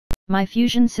My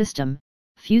fusion system,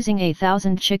 fusing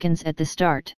 1,000 chickens at the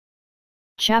start.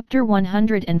 Chapter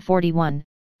 141,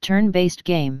 Turn-based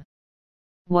game.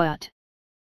 What?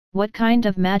 What kind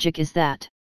of magic is that?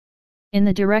 In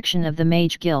the direction of the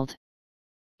Mage Guild.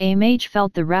 A mage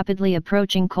felt the rapidly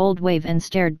approaching cold wave and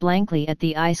stared blankly at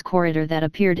the ice corridor that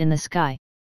appeared in the sky.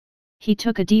 He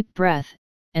took a deep breath,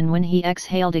 and when he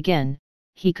exhaled again,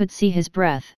 he could see his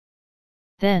breath.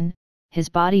 Then, his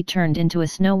body turned into a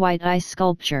snow-white ice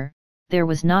sculpture. There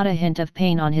was not a hint of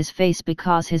pain on his face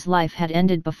because his life had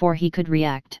ended before he could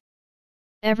react.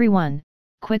 Everyone,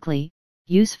 quickly,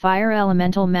 use fire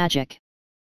elemental magic.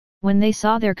 When they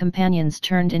saw their companions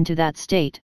turned into that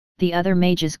state, the other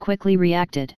mages quickly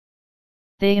reacted.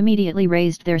 They immediately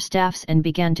raised their staffs and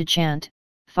began to chant,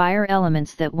 "Fire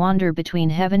elements that wander between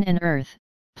heaven and earth,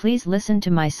 please listen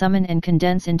to my summon and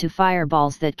condense into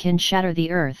fireballs that can shatter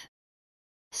the earth."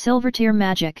 Silver tier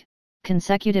magic,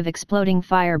 consecutive exploding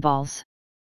fireballs.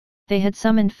 They had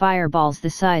summoned fireballs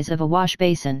the size of a wash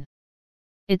basin.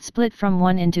 It split from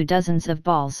one into dozens of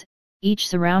balls, each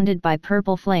surrounded by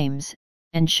purple flames,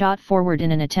 and shot forward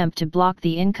in an attempt to block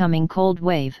the incoming cold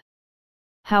wave.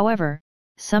 However,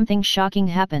 something shocking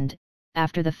happened.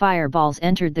 After the fireballs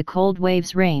entered the cold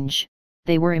wave's range,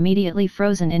 they were immediately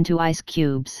frozen into ice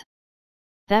cubes.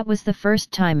 That was the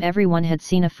first time everyone had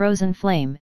seen a frozen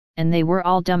flame, and they were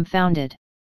all dumbfounded.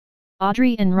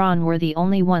 Audrey and Ron were the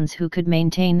only ones who could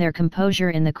maintain their composure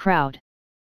in the crowd.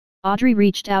 Audrey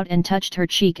reached out and touched her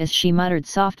cheek as she muttered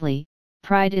softly,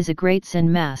 "Pride is a great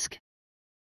sin mask.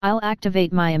 I'll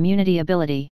activate my immunity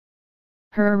ability."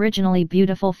 Her originally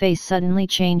beautiful face suddenly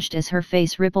changed as her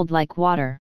face rippled like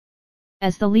water.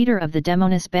 As the leader of the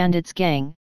Demoness Bandits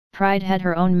gang, Pride had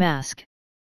her own mask.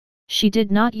 She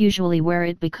did not usually wear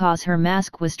it because her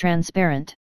mask was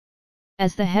transparent.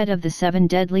 As the head of the 7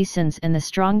 deadly sins and the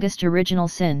strongest original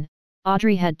sin,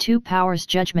 Audrey had 2 powers: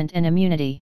 judgment and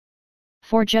immunity.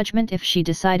 For judgment, if she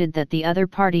decided that the other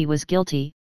party was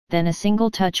guilty, then a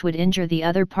single touch would injure the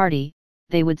other party,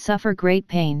 they would suffer great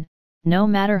pain, no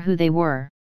matter who they were.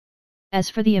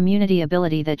 As for the immunity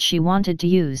ability that she wanted to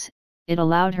use, it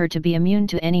allowed her to be immune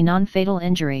to any non-fatal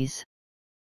injuries.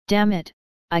 Damn it,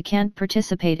 I can't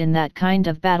participate in that kind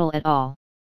of battle at all.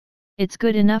 It's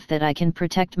good enough that I can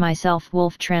protect myself.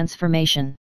 Wolf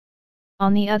transformation.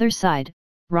 On the other side,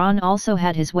 Ron also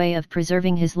had his way of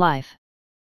preserving his life.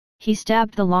 He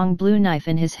stabbed the long blue knife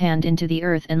in his hand into the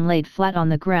earth and laid flat on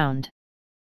the ground.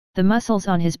 The muscles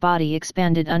on his body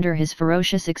expanded under his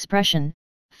ferocious expression.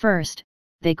 First,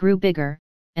 they grew bigger,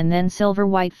 and then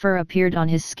silver-white fur appeared on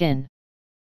his skin.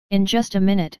 In just a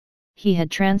minute, he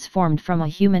had transformed from a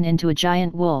human into a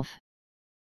giant wolf.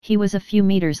 He was a few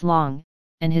meters long,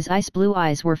 and his ice-blue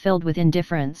eyes were filled with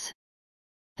indifference.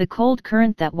 The cold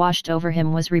current that washed over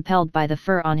him was repelled by the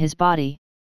fur on his body.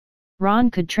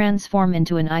 Ron could transform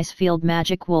into an ice-field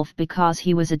magic wolf because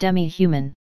he was a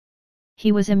demi-human.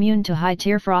 He was immune to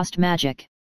high-tier frost magic.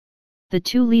 The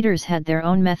 2 leaders had their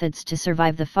own methods to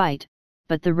survive the fight,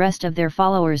 but the rest of their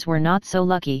followers were not so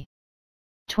lucky.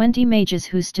 20 mages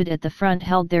who stood at the front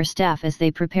held their staff as they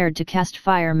prepared to cast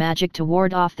fire magic to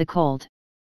ward off the cold.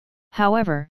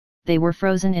 However, they were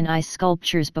frozen in ice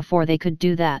sculptures before they could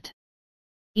do that.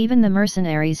 Even the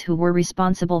mercenaries who were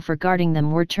responsible for guarding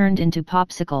them were turned into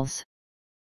popsicles.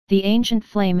 The ancient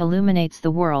flame illuminates the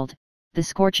world, the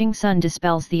scorching sun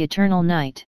dispels the eternal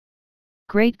night.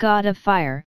 Great God of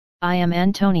fire, I am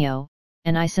Antonio,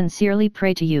 and I sincerely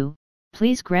pray to you,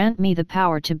 please grant me the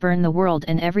power to burn the world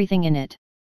and everything in it.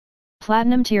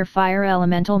 Platinum tier fire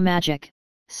elemental magic,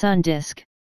 sun disk.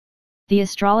 The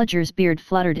astrologer's beard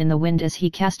fluttered in the wind as he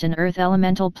cast an earth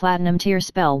elemental platinum tier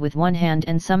spell with one hand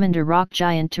and summoned a rock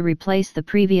giant to replace the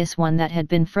previous one that had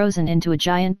been frozen into a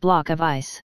giant block of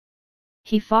ice.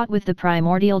 He fought with the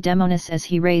primordial demoness as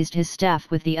he raised his staff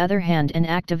with the other hand and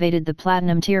activated the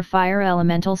platinum tier fire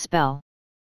elemental spell.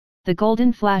 The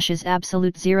Golden Flash's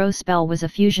Absolute Zero spell was a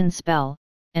fusion spell,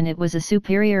 and it was a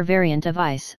superior variant of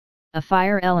ice, a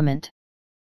fire element.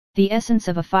 The essence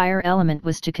of a fire element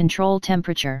was to control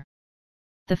temperature.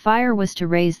 The fire was to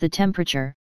raise the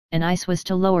temperature, and ice was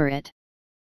to lower it.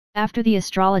 After the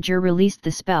astrologer released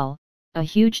the spell, a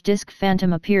huge disc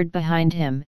phantom appeared behind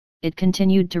him. It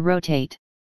continued to rotate.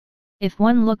 If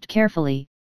one looked carefully,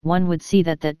 one would see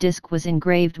that that disc was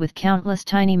engraved with countless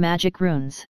tiny magic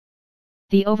runes.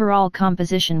 The overall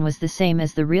composition was the same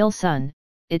as the real sun.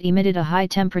 It emitted a high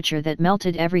temperature that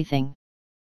melted everything.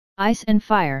 Ice and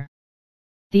fire.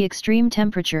 The extreme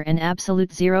temperature and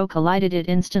absolute zero collided. It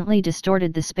instantly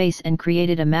distorted the space and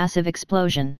created a massive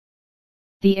explosion.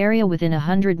 The area within a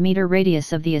 100-meter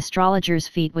radius of the astrologer's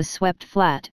feet was swept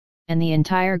flat, and the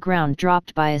entire ground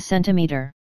dropped by a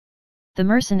centimeter. The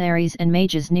mercenaries and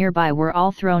mages nearby were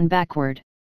all thrown backward.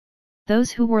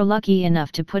 Those who were lucky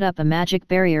enough to put up a magic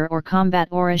barrier or combat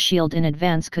aura shield in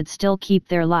advance could still keep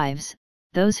their lives,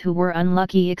 those who were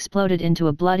unlucky exploded into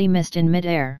a bloody mist in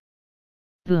mid-air.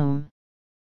 Boom!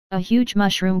 A huge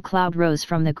mushroom cloud rose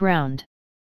from the ground.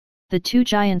 The two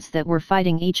giants that were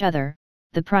fighting each other,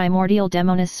 the primordial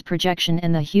demonist's projection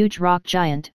and the huge rock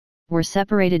giant, were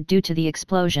separated due to the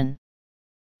explosion.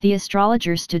 The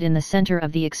astrologer stood in the center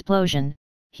of the explosion.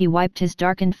 He wiped his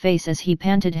darkened face as he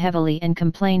panted heavily and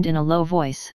complained in a low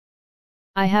voice.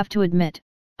 I have to admit,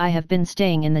 I have been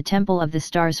staying in the Temple of the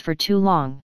Stars for too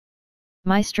long.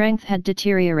 My strength had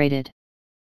deteriorated.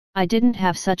 I didn't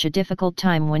have such a difficult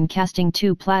time when casting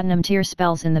 2 platinum tier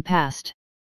spells in the past.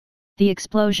 The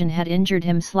explosion had injured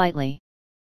him slightly.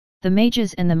 The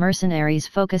mages and the mercenaries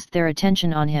focused their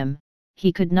attention on him.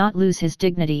 He could not lose his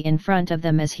dignity in front of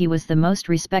them as he was the most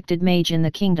respected mage in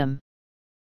the kingdom.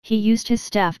 He used his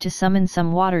staff to summon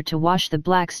some water to wash the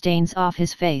black stains off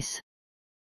his face.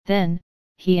 Then,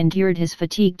 he endured his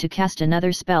fatigue to cast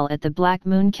another spell at the Black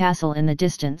Moon Castle in the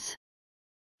distance.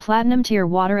 Platinum tier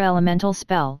water elemental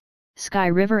spell, Sky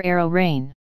River Arrow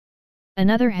Rain.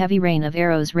 Another heavy rain of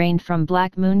arrows rained from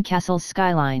Black Moon Castle's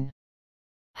skyline.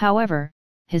 However,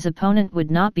 his opponent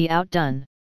would not be outdone.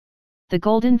 The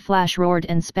golden flash roared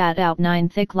and spat out 9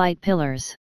 thick light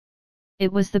pillars.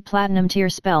 It was the platinum tier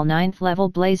spell 9th level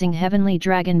Blazing Heavenly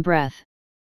Dragon Breath.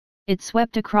 It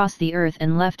swept across the earth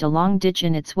and left a long ditch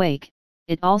in its wake.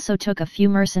 It also took a few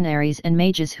mercenaries and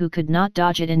mages who could not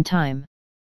dodge it in time.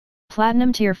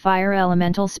 Platinum tier fire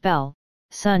elemental spell,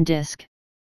 Sun Disk.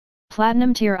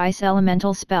 Platinum tier ice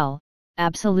elemental spell,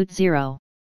 Absolute Zero.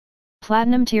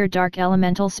 Platinum tier dark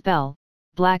elemental spell,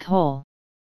 Black Hole.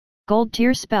 Gold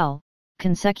tier spell,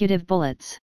 Consecutive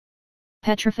Bullets.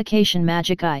 Petrification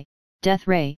Magic Eye, Death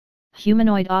Ray,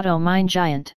 Humanoid Auto Mine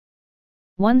Giant.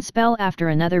 One spell after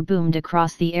another boomed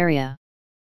across the area.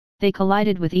 They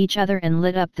collided with each other and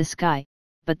lit up the sky,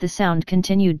 but the sound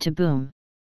continued to boom.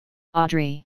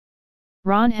 Audrey.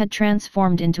 Ron had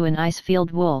transformed into an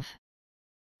ice-field wolf.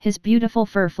 His beautiful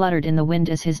fur fluttered in the wind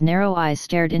as his narrow eyes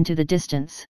stared into the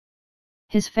distance.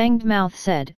 His fanged mouth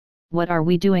said, "What are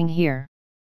we doing here?"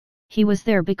 He was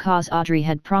there because Audrey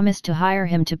had promised to hire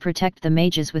him to protect the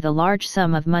mages with a large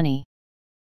sum of money.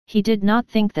 He did not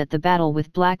think that the battle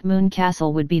with Black Moon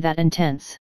Castle would be that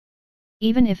intense.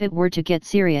 Even if it were to get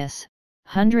serious,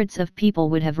 hundreds of people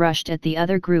would have rushed at the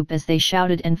other group as they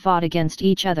shouted and fought against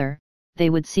each other. They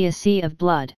would see a sea of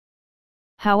blood.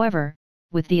 However,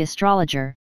 with the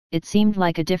astrologer, it seemed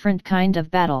like a different kind of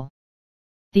battle.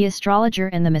 The astrologer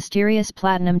and the mysterious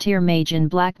platinum tier mage in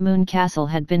Black Moon Castle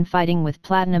had been fighting with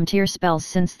platinum tier spells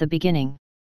since the beginning.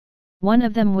 One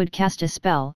of them would cast a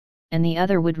spell, and the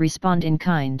other would respond in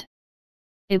kind.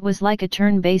 It was like a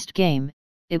turn-based game.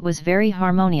 It was very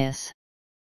harmonious.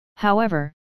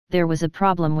 However, there was a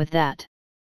problem with that.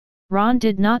 Ron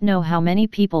did not know how many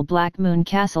people Black Moon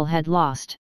Castle had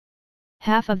lost.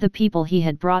 Half of the people he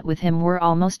had brought with him were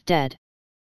almost dead.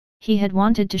 He had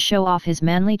wanted to show off his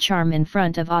manly charm in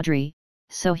front of Audrey,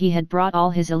 so he had brought all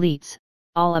his elites.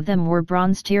 All of them were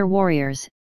bronze tier warriors,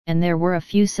 and there were a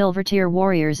few silver tier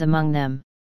warriors among them.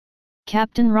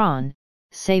 "Captain Ron,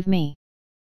 save me!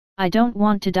 I don't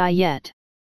want to die yet!"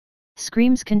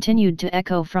 Screams continued to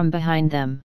echo from behind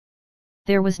them.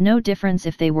 There was no difference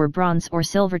if they were bronze or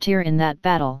silver tier in that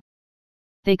battle.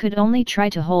 They could only try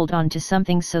to hold on to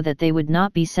something so that they would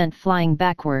not be sent flying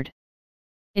backward.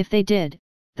 If they did,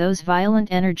 those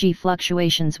violent energy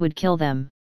fluctuations would kill them.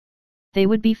 They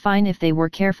would be fine if they were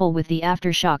careful with the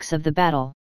aftershocks of the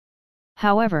battle.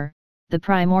 However, the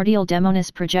primordial demoness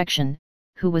projection,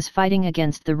 who was fighting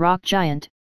against the rock giant,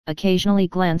 occasionally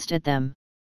glanced at them.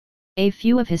 A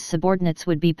few of his subordinates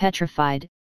would be petrified,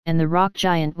 and the rock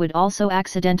giant would also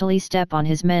accidentally step on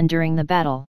his men during the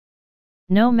battle.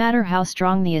 No matter how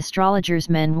strong the astrologer's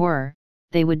men were,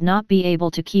 they would not be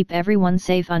able to keep everyone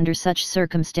safe under such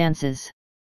circumstances.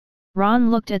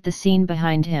 Ron looked at the scene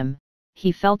behind him.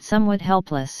 He felt somewhat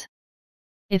helpless.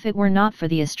 If it were not for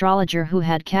the astrologer who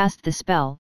had cast the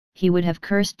spell, he would have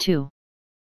cursed too.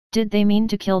 Did they mean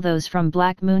to kill those from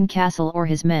Black Moon Castle or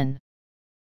his men?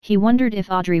 He wondered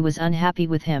if Audrey was unhappy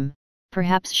with him.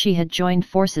 Perhaps she had joined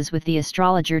forces with the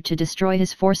astrologer to destroy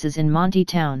his forces in Monty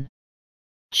Town.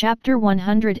 Chapter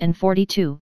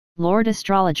 142, Lord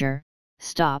Astrologer,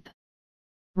 stop.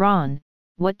 Ron,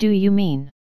 what do you mean?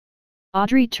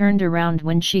 Audrey turned around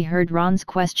when she heard Ron's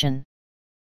question.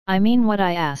 I mean what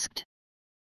I asked.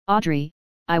 Audrey,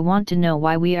 I want to know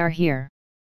why we are here.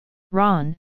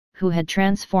 Ron, who had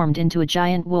transformed into a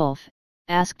giant wolf,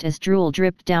 asked as drool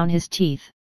dripped down his teeth.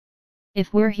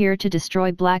 If we're here to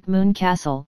destroy Black Moon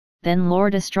Castle, then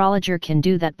Lord Astrologer can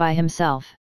do that by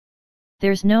himself.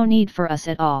 There's no need for us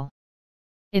at all.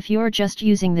 If you're just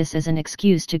using this as an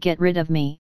excuse to get rid of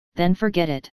me, then forget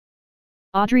it.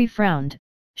 Audrey frowned.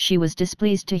 She was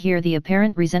displeased to hear the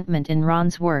apparent resentment in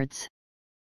Ron's words.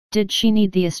 Did she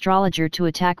need the astrologer to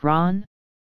attack Ron?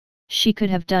 She could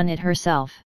have done it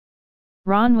herself.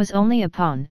 Ron was only a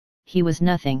pawn, he was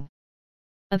nothing.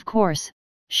 Of course,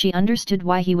 she understood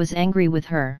why he was angry with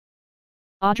her.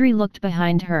 Audrey looked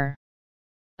behind her.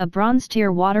 A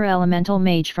bronze-tier water elemental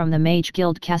mage from the Mage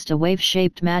Guild cast a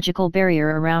wave-shaped magical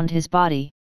barrier around his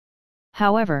body.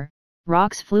 However,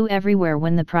 rocks flew everywhere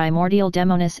when the primordial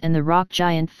demoness and the rock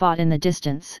giant fought in the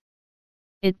distance.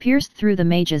 It pierced through the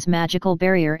mage's magical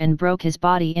barrier and broke his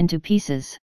body into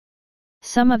pieces.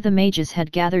 Some of the mages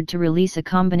had gathered to release a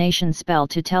combination spell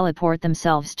to teleport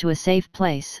themselves to a safe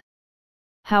place.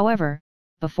 However,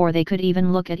 before they could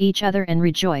even look at each other and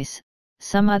rejoice,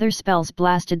 some other spells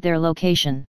blasted their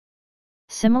location.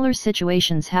 Similar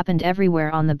situations happened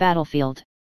everywhere on the battlefield.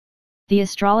 The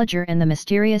astrologer and the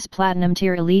mysterious platinum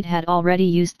tier elite had already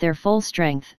used their full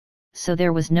strength, so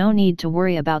there was no need to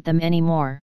worry about them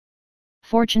anymore.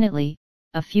 Fortunately,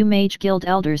 a few Mage Guild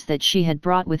elders that she had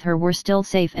brought with her were still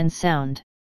safe and sound.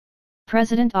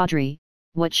 President Audrey,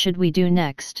 what should we do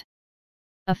next?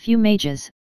 A few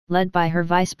mages, led by her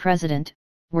vice president,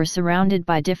 were surrounded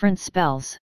by different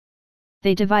spells.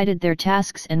 They divided their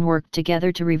tasks and worked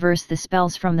together to reverse the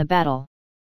spells from the battle.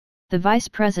 The vice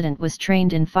president was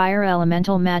trained in fire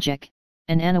elemental magic,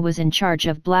 and Anna was in charge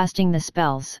of blasting the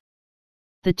spells.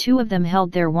 The two of them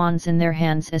held their wands in their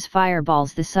hands as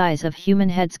fireballs the size of human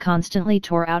heads constantly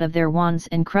tore out of their wands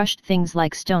and crushed things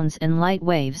like stones and light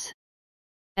waves.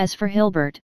 As for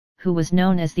Hilbert, who was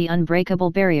known as the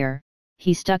Unbreakable Barrier,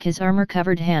 he stuck his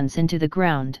armor-covered hands into the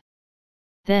ground.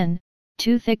 Then,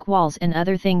 two thick walls and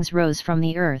other things rose from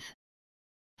the earth.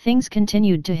 Things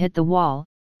continued to hit the wall,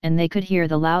 and they could hear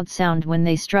the loud sound when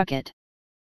they struck it.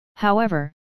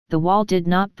 However, the wall did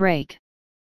not break.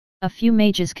 A few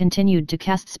mages continued to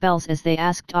cast spells as they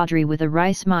asked Audrey with a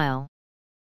wry smile.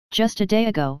 Just a day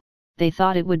ago, they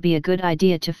thought it would be a good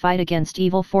idea to fight against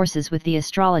evil forces with the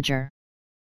astrologer.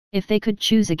 If they could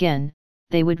choose again,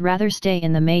 they would rather stay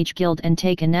in the Mage Guild and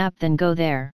take a nap than go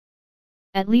there.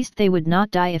 At least they would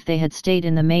not die if they had stayed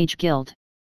in the Mage Guild.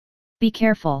 Be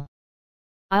careful.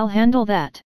 I'll handle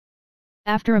that.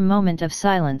 After a moment of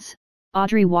silence,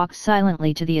 Audrey walked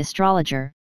silently to the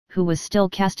astrologer, who was still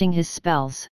casting his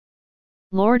spells.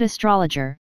 Lord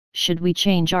Astrologer, should we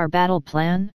change our battle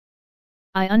plan?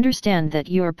 I understand that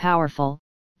you're powerful,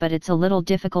 but it's a little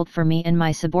difficult for me and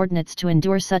my subordinates to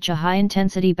endure such a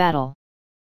high-intensity battle.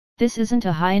 This isn't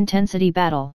a high-intensity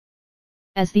battle.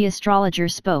 As the astrologer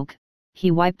spoke,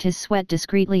 he wiped his sweat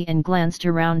discreetly and glanced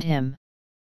around him.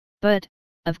 But,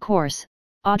 of course,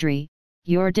 Audrey,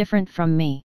 you're different from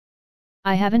me.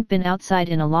 I haven't been outside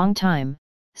in a long time,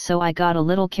 so I got a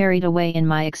little carried away in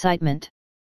my excitement.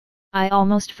 I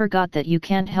almost forgot that you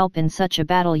can't help in such a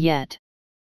battle yet.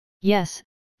 Yes,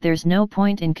 there's no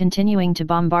point in continuing to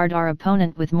bombard our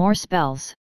opponent with more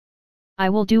spells. I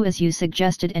will do as you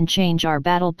suggested and change our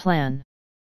battle plan.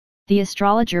 The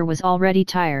astrologer was already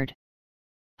tired.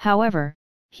 However,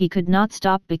 he could not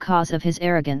stop because of his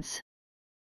arrogance.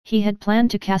 He had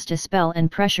planned to cast a spell and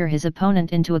pressure his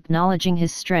opponent into acknowledging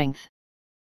his strength.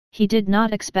 He did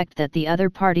not expect that the other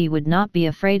party would not be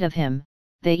afraid of him,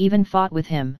 they even fought with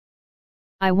him.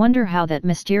 I wonder how that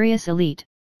mysterious elite,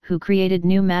 who created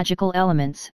new magical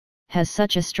elements, has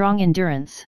such a strong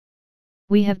endurance.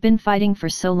 We have been fighting for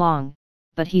so long,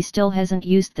 but he still hasn't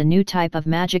used the new type of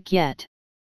magic yet.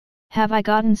 Have I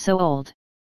gotten so old?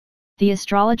 The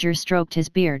astrologer stroked his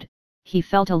beard, he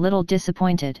felt a little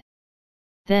disappointed.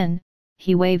 Then,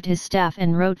 he waved his staff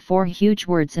and wrote 4 huge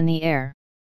words in the air.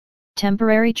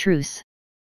 Temporary truce.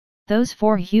 Those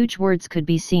 4 huge words could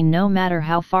be seen no matter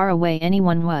how far away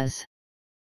anyone was.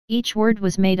 Each word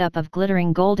was made up of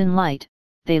glittering golden light,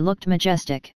 they looked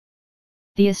majestic.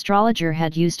 The astrologer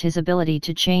had used his ability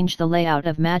to change the layout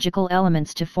of magical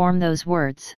elements to form those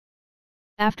words.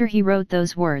 After he wrote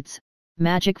those words,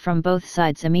 magic from both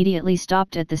sides immediately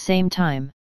stopped at the same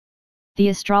time. The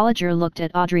astrologer looked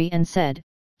at Audrey and said,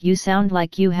 "You sound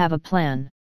like you have a plan.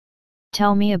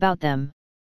 Tell me about them."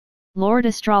 Lord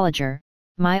Astrologer,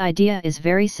 my idea is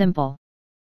very simple.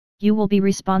 You will be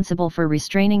responsible for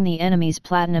restraining the enemy's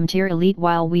Platinum Tier elite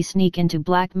while we sneak into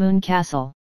Black Moon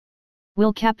Castle.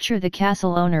 We'll capture the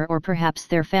castle owner or perhaps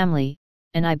their family,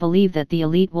 and I believe that the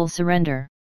elite will surrender.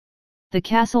 The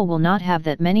castle will not have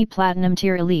that many Platinum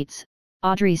Tier elites,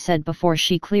 Audrey said before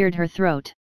she cleared her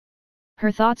throat.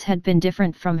 Her thoughts had been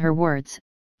different from her words,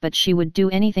 but she would do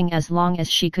anything as long as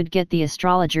she could get the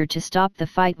astrologer to stop the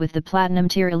fight with the platinum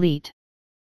tier elite.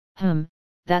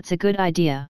 That's a good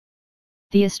idea.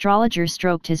 The astrologer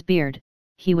stroked his beard.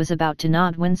 He was about to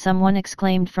nod when someone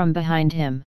exclaimed from behind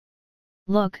him.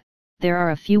 Look, there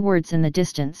are a few words in the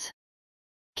distance.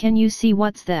 Can you see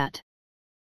what's that?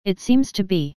 It seems to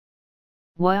be.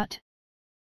 What?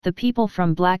 The people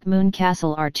from Black Moon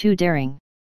Castle are too daring.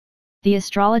 The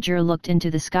astrologer looked into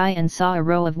the sky and saw a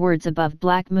row of words above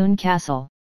Black Moon Castle.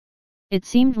 It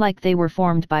seemed like they were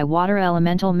formed by water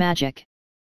elemental magic.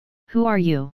 Who are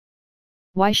you?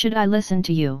 Why should I listen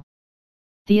to you?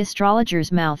 The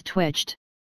astrologer's mouth twitched.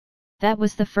 That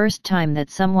was the first time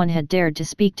that someone had dared to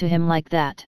speak to him like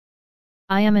that.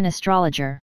 I am an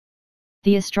astrologer.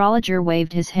 The astrologer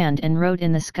waved his hand and wrote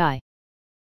in the sky.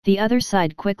 The other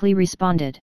side quickly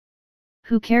responded.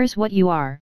 Who cares what you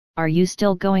are you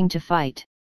still going to fight?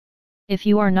 If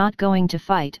you are not going to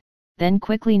fight, then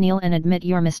quickly kneel and admit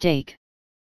your mistake.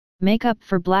 Make up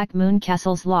for Black Moon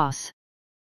Castle's loss.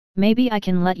 Maybe I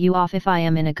can let you off if I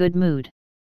am in a good mood.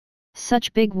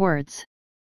 Such big words.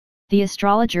 The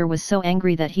astrologer was so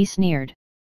angry that he sneered.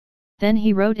 Then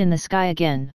he wrote in the sky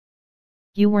again.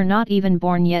 You were not even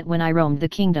born yet when I roamed the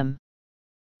kingdom.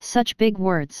 Such big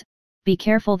words, be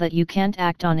careful that you can't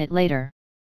act on it later.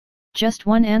 Just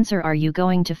one answer, are you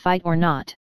going to fight or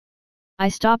not? I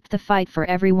stopped the fight for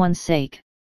everyone's sake.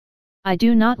 I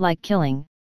do not like killing,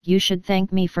 you should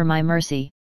thank me for my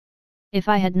mercy. If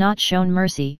I had not shown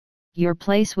mercy, your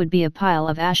place would be a pile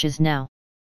of ashes now.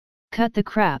 Cut the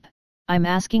crap, I'm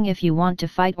asking if you want to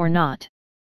fight or not.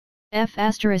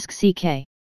 F.A.T.C.A.T.S.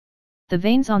 The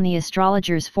veins on the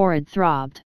astrologer's forehead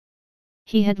throbbed.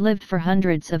 He had lived for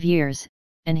hundreds of years,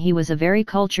 and he was a very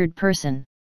cultured person.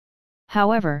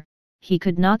 However, he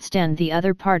could not stand the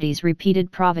other party's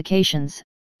repeated provocations,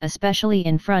 especially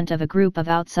in front of a group of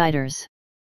outsiders.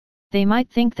 They might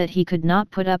think that he could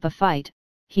not put up a fight,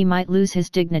 he might lose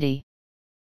his dignity.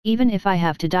 Even if I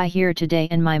have to die here today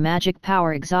and my magic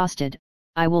power exhausted,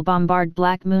 I will bombard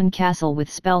Black Moon Castle with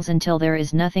spells until there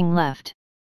is nothing left.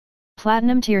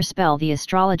 Platinum tier spell. The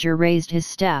astrologer raised his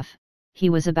staff, he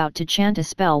was about to chant a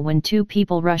spell when two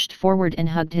people rushed forward and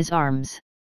hugged his arms.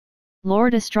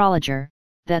 Lord Astrologer,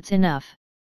 that's enough.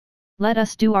 Let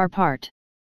us do our part.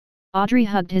 Audrey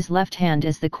hugged his left hand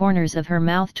as the corners of her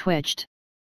mouth twitched.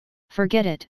 Forget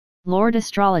it, Lord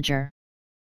Astrologer.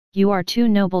 You are too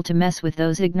noble to mess with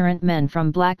those ignorant men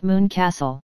from Black Moon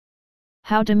Castle.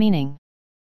 How demeaning.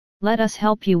 Let us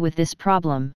help you with this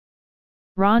problem.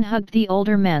 Ron hugged the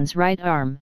older man's right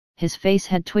arm, his face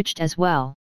had twitched as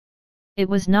well. It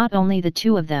was not only the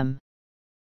two of them.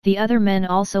 The other men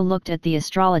also looked at the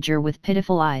astrologer with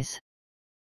pitiful eyes.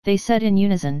 They said in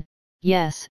unison,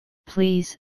 yes,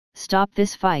 please, stop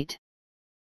this fight.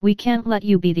 We can't let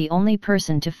you be the only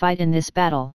person to fight in this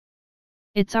battle.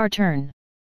 It's our turn.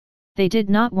 They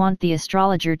did not want the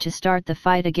astrologer to start the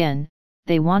fight again,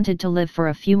 they wanted to live for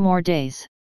a few more days.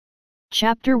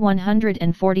 Chapter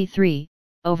 143,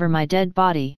 Over My Dead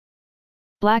Body.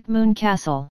 Black Moon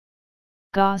Castle.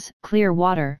 Gauze, clear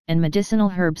water, and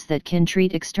medicinal herbs that can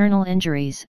treat external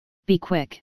injuries, be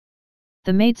quick.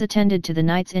 The maids attended to the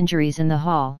knight's injuries in the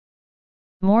hall.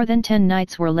 More than 10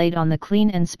 knights were laid on the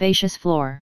clean and spacious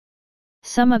floor.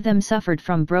 Some of them suffered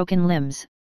from broken limbs,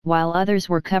 while others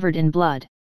were covered in blood.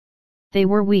 They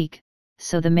were weak,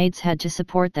 so the maids had to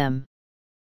support them.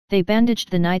 They bandaged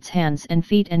the knights' hands and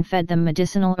feet and fed them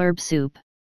medicinal herb soup.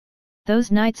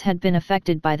 Those knights had been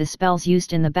affected by the spells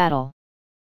used in the battle.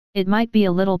 It might be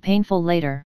a little painful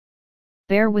later.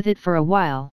 Bear with it for a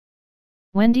while.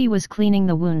 Wendy was cleaning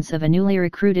the wounds of a newly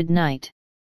recruited knight.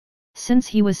 Since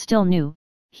he was still new,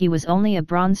 he was only a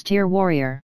bronze tier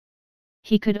warrior.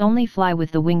 He could only fly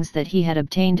with the wings that he had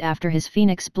obtained after his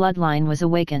phoenix bloodline was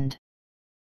awakened.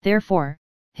 Therefore,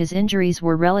 his injuries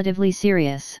were relatively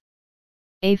serious.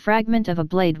 A fragment of a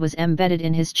blade was embedded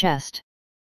in his chest.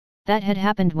 That had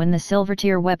happened when the silver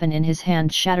tier weapon in his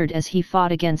hand shattered as he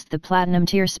fought against the platinum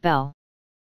tier spell.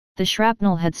 The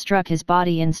shrapnel had struck his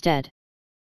body instead.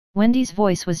 Wendy's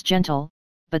voice was gentle,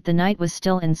 but the knight was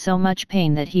still in so much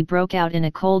pain that he broke out in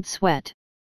a cold sweat.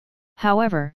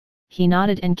 However, he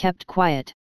nodded and kept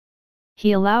quiet.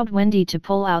 He allowed Wendy to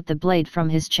pull out the blade from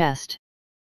his chest.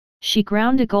 She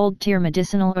ground a gold tier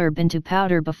medicinal herb into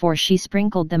powder before she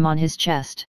sprinkled them on his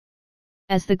chest.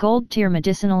 As the gold tier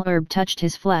medicinal herb touched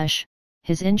his flesh,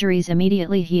 his injuries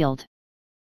immediately healed.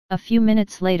 A few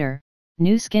minutes later,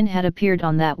 new skin had appeared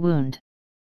on that wound.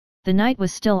 The knight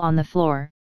was still on the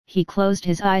floor, he closed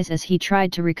his eyes as he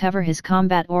tried to recover his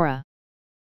combat aura.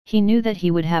 He knew that he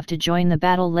would have to join the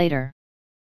battle later.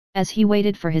 As he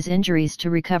waited for his injuries to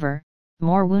recover,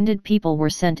 more wounded people were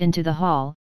sent into the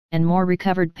hall, and more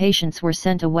recovered patients were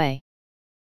sent away.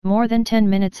 More than 10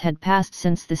 minutes had passed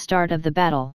since the start of the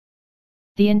battle.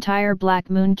 The entire Black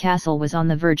Moon Castle was on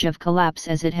the verge of collapse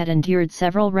as it had endured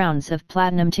several rounds of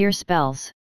platinum tier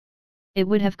spells. It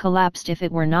would have collapsed if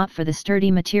it were not for the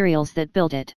sturdy materials that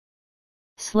built it.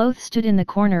 Sloth stood in the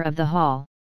corner of the hall.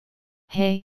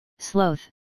 "Hey, Sloth,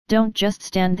 don't just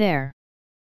stand there.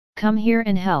 Come here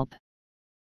and help."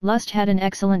 Lust had an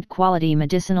excellent quality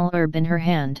medicinal herb in her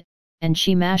hand, and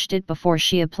she mashed it before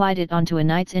she applied it onto a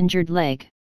knight's injured leg.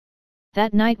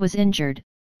 That knight was injured,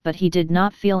 but he did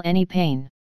not feel any pain.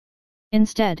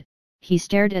 Instead, he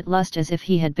stared at Lust as if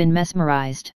he had been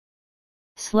mesmerized.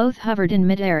 Sloth hovered in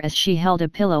midair as she held a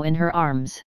pillow in her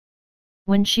arms.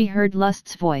 When she heard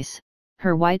Lust's voice,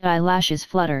 her white eyelashes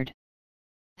fluttered.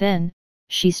 Then,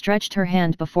 she stretched her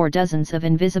hand before dozens of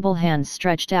invisible hands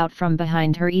stretched out from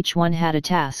behind her. Each one had a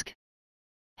task.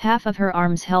 Half of her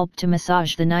arms helped to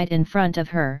massage the knight in front of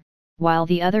her, while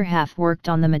the other half worked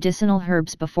on the medicinal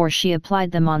herbs before she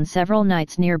applied them on several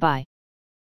knights nearby.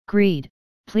 "Greed,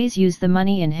 please use the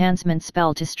money enhancement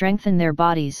spell to strengthen their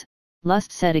bodies,"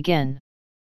 Lust said again.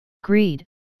 Greed,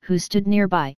 who stood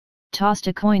nearby, tossed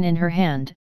a coin in her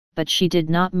hand, but she did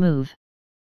not move.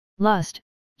 "Lust,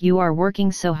 you are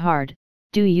working so hard,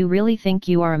 do you really think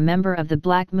you are a member of the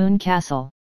Black Moon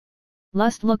Castle?"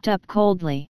 Lust looked up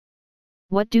coldly.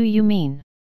 "What do you mean?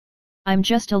 I'm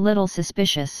just a little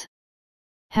suspicious.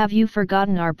 Have you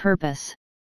forgotten our purpose?"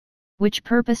 "Which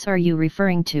purpose are you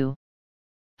referring to?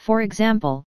 For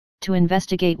example, to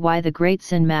investigate why the Great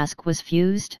Sin Mask was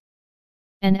fused?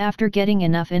 And after getting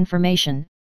enough information,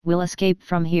 we'll escape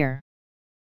from here."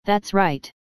 "That's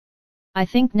right. I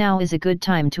think now is a good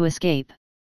time to escape."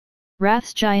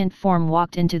 Wrath's giant form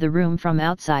walked into the room from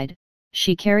outside.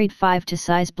 She carried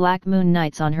 5-size Black Moon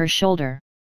Knights on her shoulder.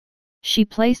 She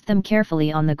placed them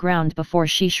carefully on the ground before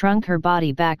she shrunk her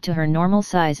body back to her normal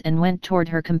size and went toward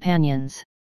her companions.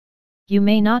 "You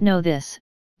may not know this,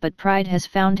 but Pride has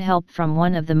found help from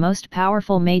one of the most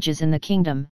powerful mages in the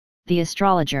kingdom, the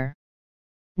Astrologer.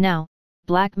 Now,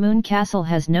 Black Moon Castle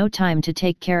has no time to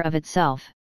take care of itself.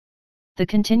 The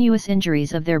continuous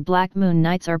injuries of their Black Moon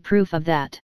Knights are proof of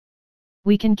that.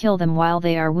 We can kill them while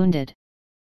they are wounded."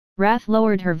 Wrath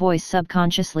lowered her voice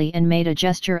subconsciously and made a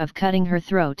gesture of cutting her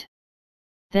throat.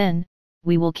 "Then,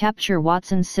 we will capture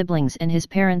Watson's siblings and his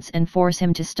parents and force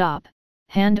him to stop,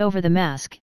 hand over the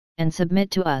mask, and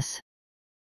submit to us.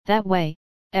 That way,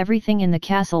 everything in the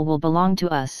castle will belong to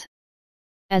us."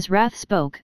 As Wrath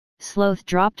spoke, Sloth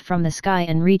dropped from the sky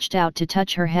and reached out to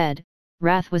touch her head.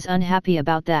 Wrath was unhappy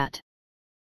about that.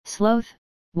 "Sloth,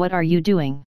 what are you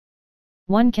doing?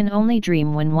 One can only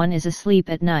dream when one is asleep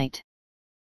at night.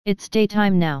 It's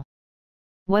daytime now.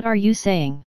 What are you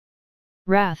saying?"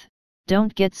 "Wrath,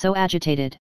 don't get so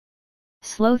agitated.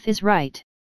 Sloth is right.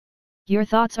 Your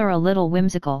thoughts are a little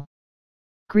whimsical,"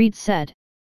 Greed said.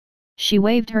 She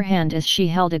waved her hand as she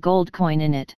held a gold coin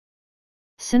in it.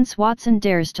 "Since Watson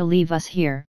dares to leave us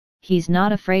here, he's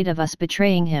not afraid of us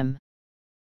betraying him.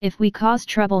 If we cause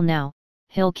trouble now,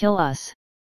 he'll kill us.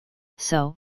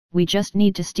 So, we just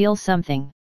need to steal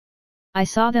something. I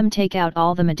saw them take out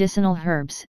all the medicinal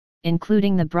herbs,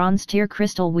 including the bronze tier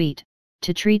crystal wheat,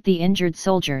 to treat the injured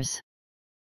soldiers.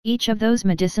 Each of those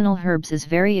medicinal herbs is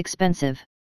very expensive.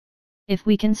 If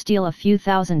we can steal a few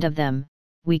thousand of them,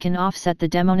 we can offset the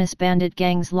Demoness bandit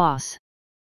gang's loss.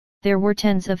 There were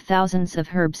tens of thousands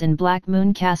of herbs in Black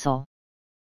Moon Castle.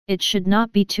 It should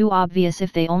not be too obvious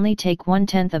if they only take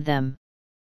 1/10 of them."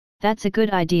 "That's a good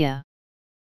idea."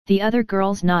 The other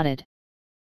girls nodded.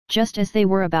 Just as they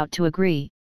were about to agree,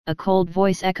 a cold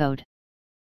voice echoed.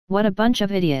 "What a bunch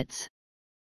of idiots.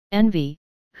 Envy,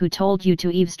 who told you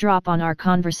to eavesdrop on our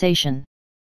conversation?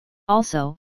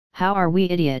 Also, how are we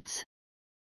idiots?"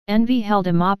 Envy held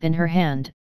a mop in her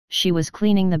hand. She was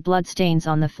cleaning the bloodstains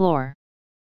on the floor.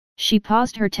 She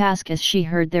paused her task as she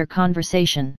heard their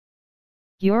conversation.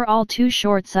 "You're all too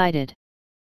short-sighted.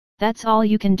 That's all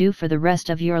you can do for the rest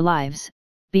of your lives.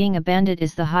 Being a bandit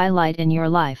is the highlight in your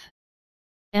life.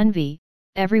 Envy,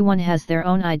 everyone has their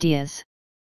own ideas.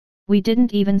 We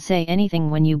didn't even say anything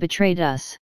when you betrayed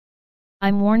us.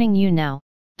 I'm warning you now,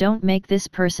 don't make this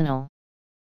personal."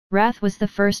 Wrath was the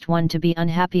first one to be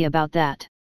unhappy about that.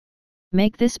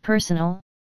 "Make this personal?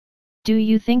 Do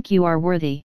you think you are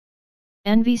worthy?"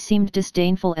 Envy seemed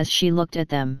disdainful as she looked at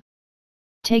them.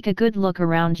 "Take a good look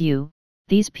around you,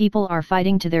 these people are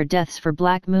fighting to their deaths for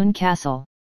Black Moon Castle.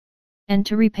 And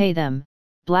to repay them,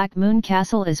 Black Moon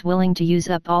Castle is willing to use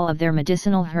up all of their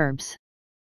medicinal herbs.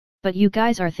 But you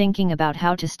guys are thinking about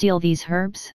how to steal these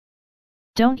herbs?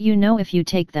 Don't you know if you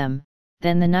take them,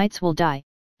 then the knights will die,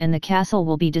 and the castle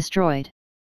will be destroyed.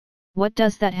 What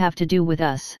does that have to do with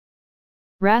us?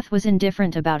 Wrath was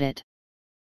indifferent about it.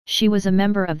 She was a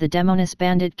member of the Demoness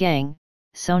bandit gang,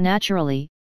 so naturally,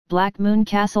 Black Moon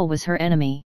Castle was her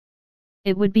enemy.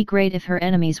 It would be great if her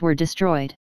enemies were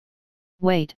destroyed.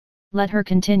 Wait, let her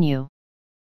continue.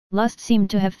 Lust seemed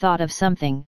to have thought of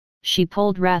something. She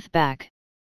pulled Wrath back.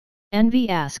 Envy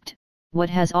asked, what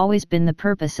has always been the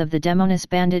purpose of the Demoness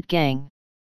bandit gang?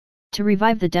 To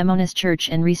revive the Demoness church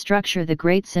and restructure the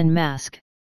Great Sin Mask.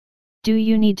 Do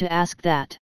you need to ask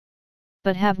that?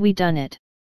 But have we done it?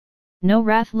 No.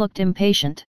 Wrath looked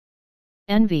impatient.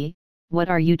 Envy, what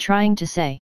are you trying to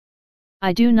say?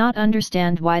 I do not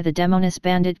understand why the Demoness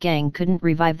bandit gang couldn't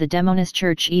revive the Demoness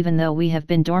church even though we have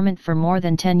been dormant for more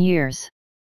than 10 years.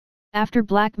 After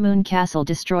Black Moon Castle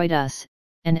destroyed us,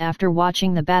 and after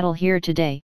watching the battle here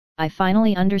today, I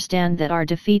finally understand that our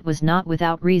defeat was not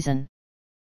without reason.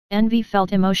 Envy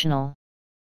felt emotional.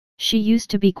 She used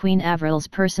to be Queen Avril's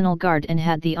personal guard and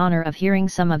had the honor of hearing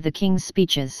some of the king's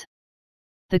speeches.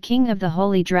 The king of the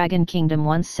Holy Dragon Kingdom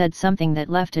once said something that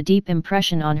left a deep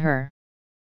impression on her.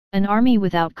 An army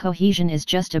without cohesion is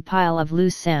just a pile of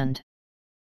loose sand.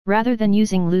 Rather than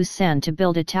using loose sand to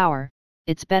build a tower,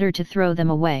 it's better to throw them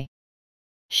away.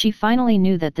 She finally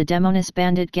knew that the Demoness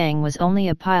bandit gang was only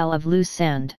a pile of loose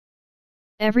sand.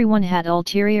 Everyone had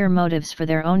ulterior motives for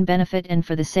their own benefit and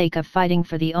for the sake of fighting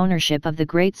for the ownership of the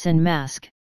Great Sin Mask.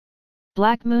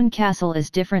 Black Moon Castle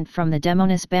is different from the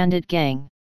Demoness bandit gang.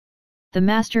 The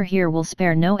master here will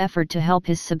spare no effort to help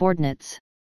his subordinates.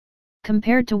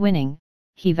 Compared to winning,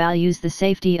 he values the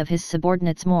safety of his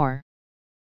subordinates more.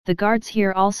 The guards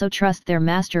here also trust their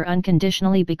master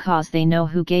unconditionally because they know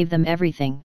who gave them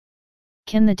everything.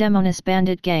 Can the Demoness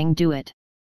bandit gang do it?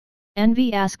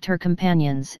 Envy asked her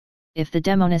companions, if the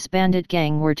Demoness bandit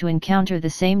gang were to encounter the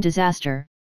same disaster,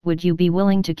 would you be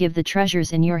willing to give the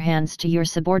treasures in your hands to your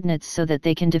subordinates so that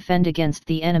they can defend against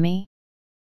the enemy?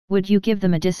 Would you give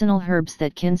them medicinal herbs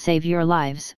that can save your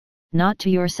lives, not to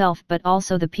yourself but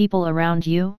also the people around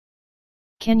you?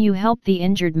 Can you help the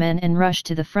injured men and rush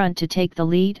to the front to take the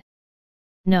lead?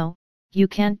 No, you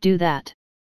can't do that.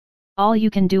 All you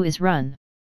can do is run.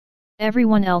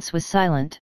 Everyone else was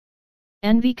silent.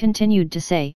 Envy continued to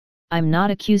say, I'm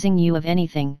not accusing you of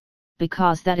anything,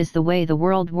 because that is the way the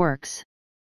world works.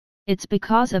 It's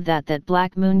because of that that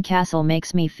Black Moon Castle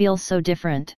makes me feel so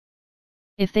different.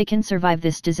 If they can survive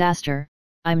this disaster,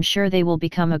 I'm sure they will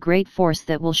become a great force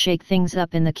that will shake things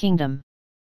up in the kingdom.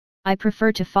 I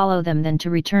prefer to follow them than to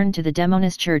return to the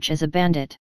Demoness church as a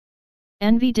bandit.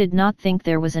 Envy did not think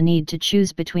there was a need to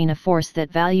choose between a force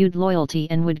that valued loyalty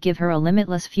and would give her a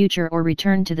limitless future or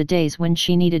return to the days when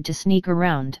she needed to sneak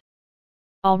around.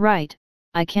 All right,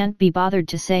 I can't be bothered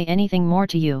to say anything more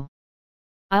to you.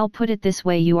 I'll put it this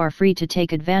way, you are free to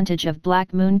take advantage of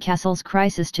Black Moon Castle's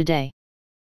crisis today.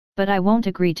 But I won't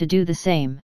agree to do the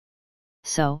same.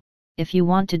 So, if you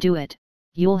want to do it,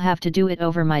 you'll have to do it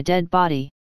over my dead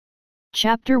body.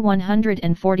 Chapter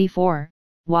 144,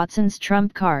 Watson's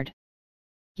Trump Card.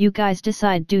 You guys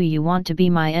decide, do you want to be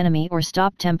my enemy or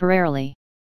stop temporarily?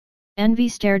 Envy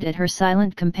stared at her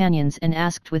silent companions and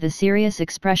asked with a serious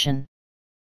expression.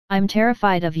 I'm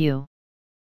terrified of you.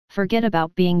 Forget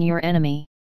about being your enemy.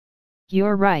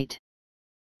 You're right.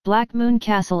 Black Moon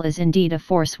Castle is indeed a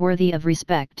force worthy of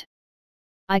respect.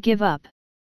 I give up.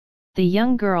 The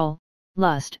young girl,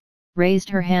 Lust, raised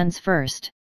her hands first.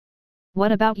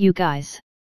 What about you guys?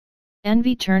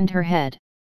 Envy turned her head.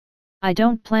 I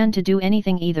don't plan to do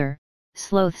anything either,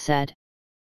 Sloth said.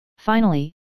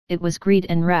 Finally, it was Greed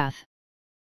and Wrath.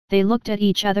 They looked at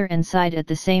each other and sighed at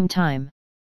the same time.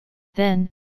 Then,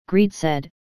 Greed said,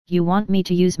 you want me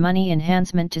to use money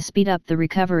enhancement to speed up the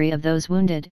recovery of those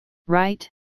wounded, right?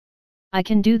 I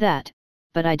can do that,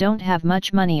 but I don't have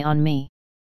much money on me.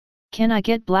 Can I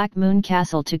get Black Moon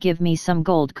Castle to give me some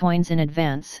gold coins in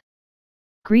advance?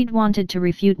 Greed wanted to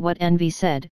refute what Envy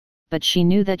said, but she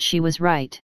knew that she was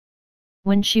right.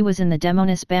 When she was in the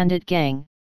Demoness bandit gang,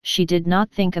 she did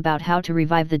not think about how to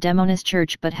revive the Demoness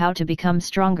church but how to become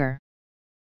stronger.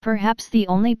 Perhaps the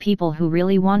only people who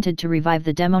really wanted to revive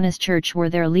the Demoness church were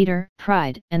their leader,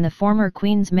 Pride, and the former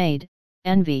queen's maid,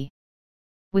 Envy.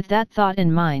 With that thought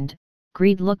in mind,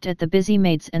 Greed looked at the busy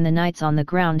maids and the knights on the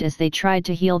ground as they tried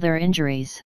to heal their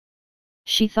injuries.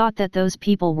 She thought that those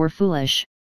people were foolish.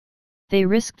 They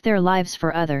risked their lives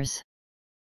for others.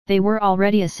 They were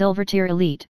already a silver-tier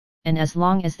elite, and as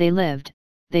long as they lived,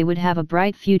 they would have a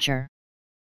bright future.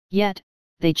 Yet,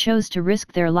 they chose to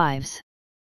risk their lives.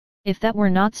 If that were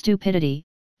not stupidity,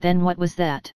 then what was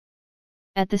that?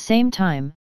 At the same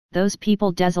time, those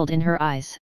people dazzled in her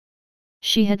eyes.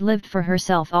 She had lived for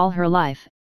herself all her life,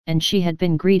 and she had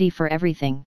been greedy for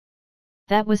everything.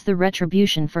 That was the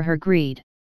retribution for her greed.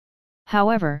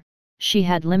 However, she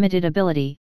had limited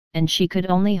ability, and she could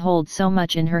only hold so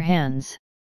much in her hands.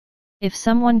 If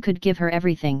someone could give her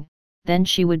everything, then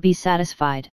she would be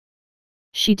satisfied.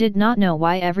 She did not know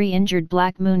why every injured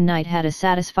Black Moon Knight had a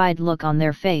satisfied look on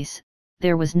their face.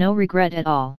 There was no regret at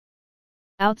all.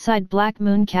 Outside Black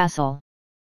Moon Castle,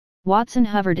 Watson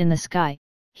hovered in the sky.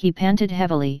 He panted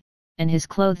heavily, and his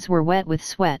clothes were wet with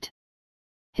sweat.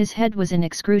 His head was in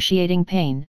excruciating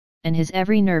pain, and his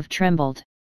every nerve trembled.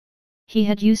 He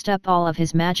had used up all of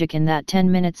his magic in that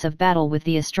 10 minutes of battle with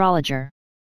the astrologer.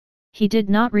 He did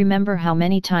not remember how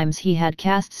many times he had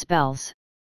cast spells.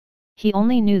 He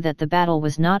only knew that the battle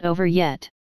was not over yet.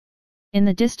 In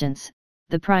the distance,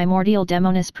 the primordial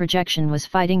demoness projection was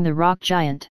fighting the rock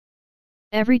giant.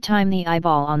 Every time the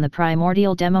eyeball on the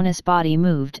primordial demoness body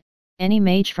moved, any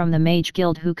mage from the mage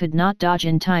guild who could not dodge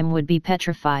in time would be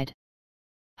petrified.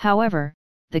 However,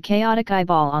 the chaotic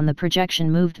eyeball on the projection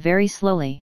moved very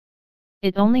slowly.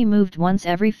 It only moved once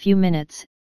every few minutes,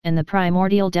 and the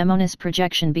primordial demoness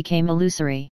projection became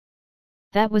illusory.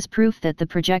 That was proof that the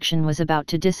projection was about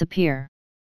to disappear.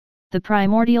 The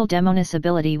primordial demoness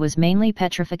ability was mainly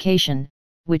petrification,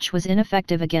 which was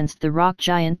ineffective against the rock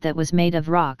giant that was made of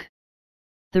rock.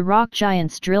 The rock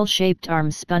giant's drill-shaped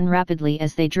arms spun rapidly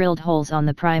as they drilled holes on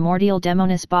the primordial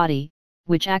demoness body,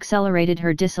 which accelerated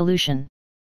her dissolution.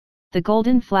 The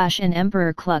Golden Flash and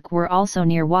Emperor Cluck were also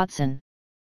near Watson.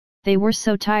 They were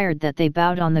so tired that they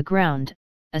bowed on the ground,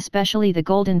 especially the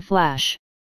Golden Flash.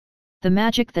 The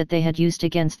magic that they had used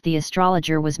against the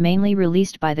astrologer was mainly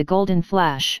released by the Golden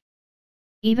Flash.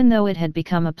 Even though it had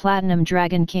become a Platinum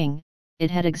Dragon King, it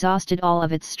had exhausted all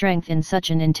of its strength in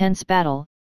such an intense battle.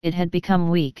 It had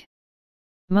become weak.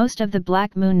 Most of the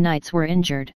Black Moon Knights were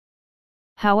injured.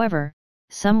 However,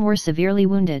 some were severely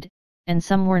wounded, and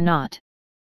some were not.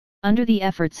 Under the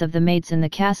efforts of the maids in the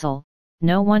castle,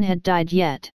 no one had died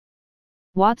yet.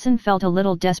 Watson felt a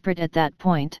little desperate at that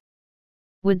point.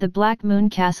 Would the Black Moon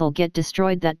Castle get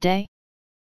destroyed that day?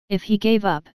 If he gave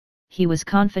up, he was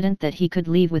confident that he could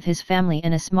leave with his family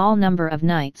and a small number of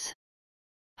knights.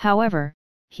 However,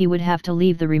 he would have to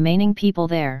leave the remaining people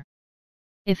there.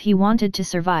 If he wanted to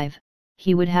survive,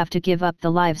 he would have to give up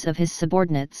the lives of his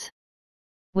subordinates.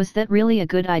 Was that really a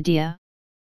good idea?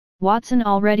 Watson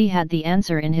already had the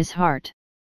answer in his heart.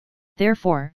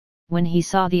 Therefore, when he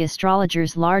saw the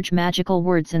astrologer's large magical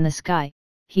words in the sky,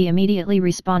 he immediately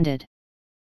responded.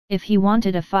 If he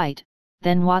wanted a fight,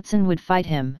 then Watson would fight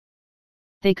him.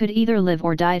 They could either live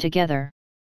or die together.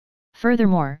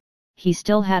 Furthermore, he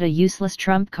still had a useless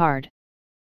trump card.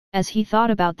 As he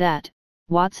thought about that,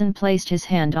 Watson placed his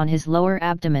hand on his lower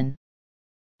abdomen.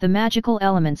 The magical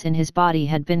elements in his body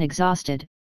had been exhausted,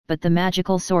 but the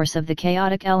magical source of the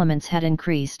chaotic elements had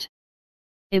increased.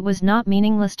 It was not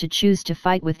meaningless to choose to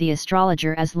fight with the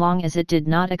astrologer as long as it did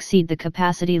not exceed the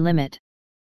capacity limit.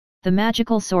 The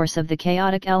magical source of the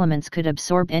chaotic elements could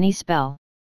absorb any spell.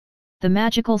 The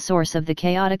magical source of the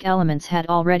chaotic elements had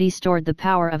already stored the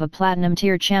power of a platinum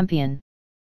tier champion.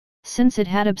 Since it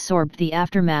had absorbed the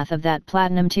aftermath of that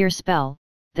platinum tier spell,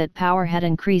 that power had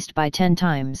increased by 10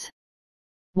 times.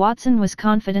 Watson was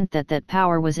confident that that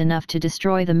power was enough to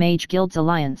destroy the Mage Guild's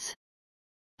alliance.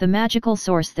 The magical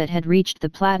source that had reached the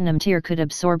platinum tier could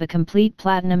absorb a complete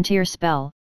platinum tier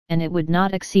spell, and it would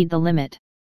not exceed the limit.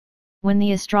 When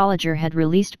the astrologer had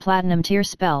released platinum tier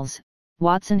spells,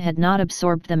 Watson had not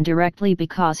absorbed them directly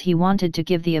because he wanted to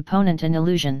give the opponent an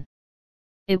illusion.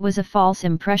 It was a false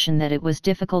impression that it was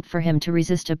difficult for him to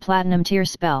resist a platinum tier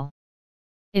spell.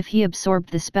 If he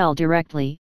absorbed the spell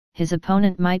directly, his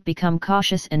opponent might become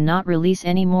cautious and not release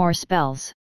any more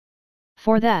spells.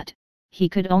 For that, he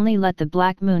could only let the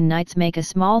Black Moon Knights make a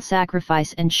small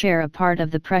sacrifice and share a part of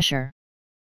the pressure.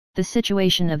 The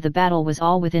situation of the battle was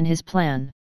all within his plan.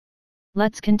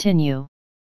 Let's continue.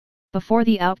 Before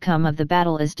the outcome of the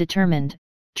battle is determined,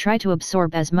 try to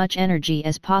absorb as much energy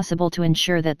as possible to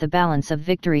ensure that the balance of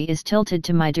victory is tilted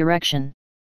to my direction.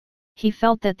 He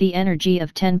felt that the energy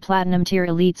of 10 platinum tier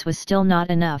elites was still not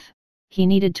enough. He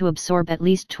needed to absorb at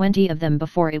least 20 of them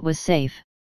before it was safe.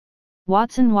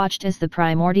 Watson watched as the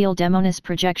primordial demoness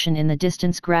projection in the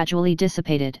distance gradually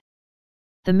dissipated.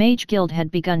 The Mage Guild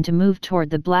had begun to move toward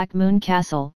the Black Moon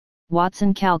Castle.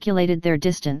 Watson calculated their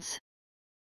distance.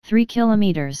 3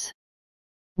 kilometers.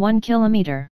 1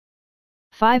 kilometer.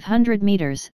 500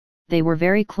 meters, they were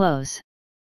very close.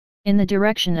 In the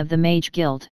direction of the Mage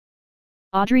Guild.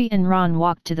 Audrey and Ron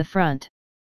walked to the front.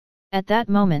 At that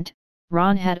moment,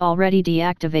 Ron had already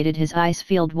deactivated his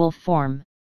ice-field wolf form.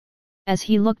 As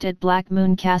he looked at Black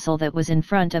Moon Castle that was in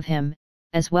front of him,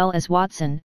 as well as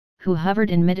Watson, who hovered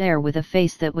in midair with a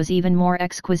face that was even more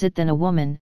exquisite than a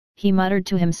woman, he muttered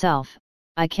to himself,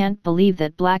 "I can't believe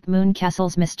that Black Moon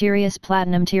Castle's mysterious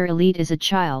platinum tier elite is a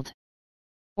child.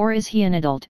 Or is he an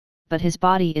adult, but his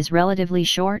body is relatively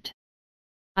short?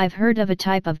 I've heard of a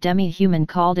type of demi-human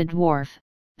called a dwarf,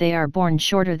 they are born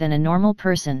shorter than a normal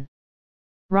person."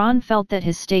 Ron felt that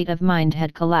his state of mind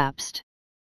had collapsed.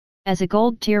 As a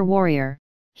gold tier warrior,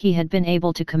 he had been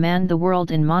able to command the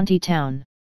world in Monty Town.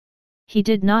 He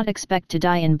did not expect to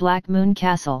die in Black Moon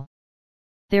Castle.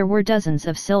 There were dozens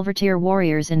of silver tier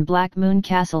warriors in Black Moon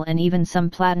Castle and even some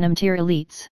platinum tier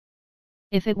elites.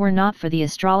 If it were not for the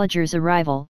astrologer's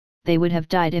arrival, they would have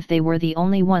died if they were the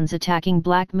only ones attacking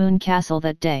Black Moon Castle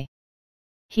that day.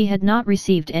 He had not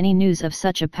received any news of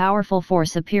such a powerful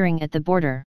force appearing at the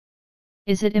border.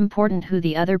 "Is it important who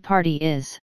the other party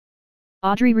is?"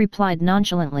 Audrey replied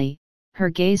nonchalantly, her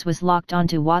gaze was locked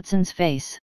onto Watson's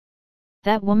face.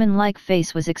 That woman-like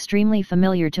face was extremely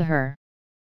familiar to her.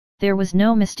 There was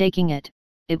no mistaking it,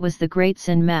 it was the Great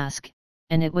Sin mask,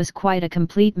 and it was quite a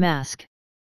complete mask.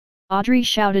 Audrey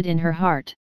shouted in her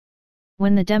heart.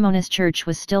 When the Demonist Church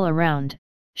was still around,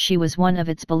 she was one of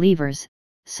its believers,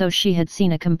 so she had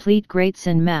seen a complete Great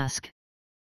Sin mask.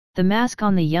 The mask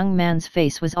on the young man's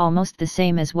face was almost the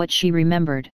same as what she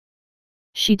remembered.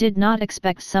 She did not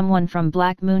expect someone from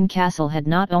Black Moon Castle had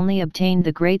not only obtained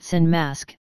the Great Sin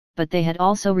mask, but they had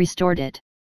also restored it.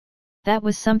 That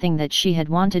was something that she had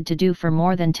wanted to do for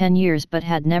more than 10 years but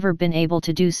had never been able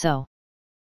to do so.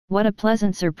 What a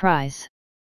pleasant surprise!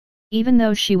 Even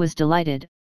though she was delighted,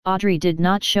 Audrey did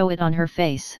not show it on her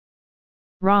face.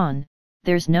 "Ron,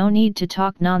 there's no need to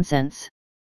talk nonsense.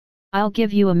 I'll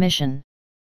give you a mission.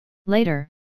 Later,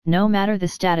 no matter the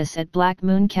status at Black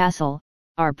Moon Castle,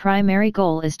 our primary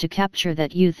goal is to capture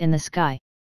that youth in the sky.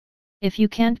 If you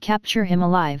can't capture him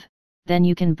alive, then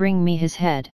you can bring me his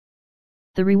head.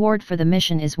 The reward for the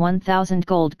mission is 1,000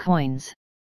 gold coins."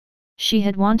 She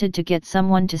had wanted to get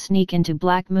someone to sneak into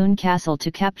Black Moon Castle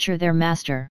to capture their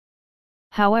master.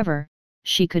 However,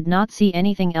 she could not see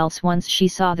anything else once she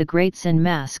saw the Great Sin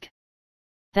mask.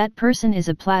 "That person is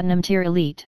a platinum tier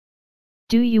elite.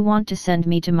 Do you want to send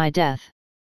me to my death?"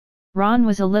 Ron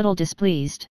was a little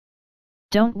displeased.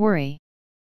 "Don't worry.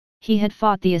 He had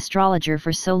fought the astrologer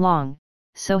for so long,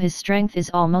 so his strength is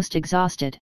almost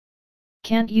exhausted.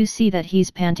 Can't you see that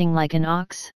he's panting like an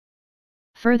ox?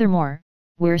 Furthermore,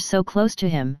 we're so close to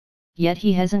him, yet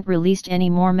he hasn't released any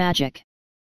more magic."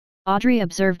 Audrey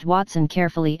observed Watson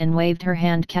carefully and waved her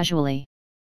hand casually.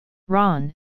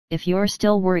 "Ron, if you're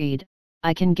still worried,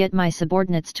 I can get my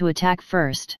subordinates to attack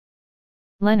first.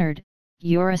 Leonard,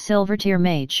 you're a silver tier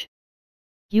mage.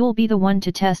 You'll be the one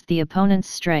to test the opponent's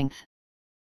strength."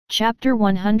 Chapter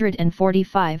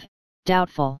 145,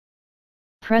 Doubtful.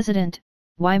 "President,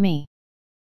 why me?"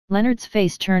 Leonard's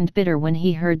face turned bitter when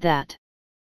he heard that.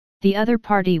 The other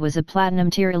party was a platinum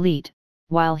tier elite,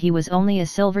 while he was only a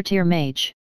silver tier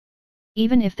mage.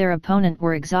 Even if their opponent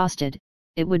were exhausted,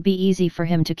 it would be easy for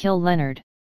him to kill Leonard.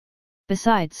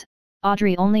 Besides,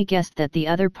 Audrey only guessed that the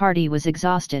other party was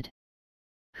exhausted.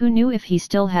 Who knew if he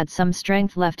still had some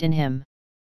strength left in him?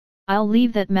 "I'll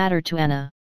leave that matter to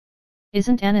Anna.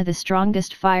 Isn't Anna the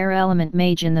strongest fire element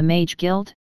mage in the Mage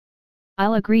Guild?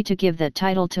 I'll agree to give that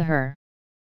title to her.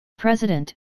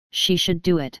 President, she should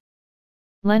do it."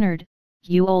 "Leonard,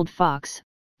 you old fox,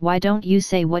 why don't you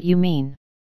say what you mean?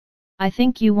 I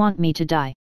think you want me to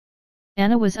die."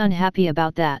 Anna was unhappy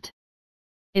about that.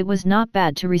 It was not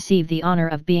bad to receive the honor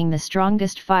of being the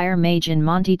strongest fire mage in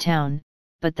Monty Town,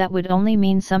 but that would only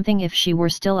mean something if she were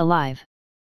still alive.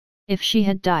 If she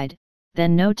had died,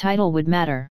 then no title would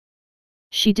matter.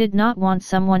 She did not want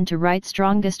someone to write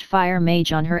strongest fire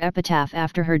mage on her epitaph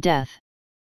after her death.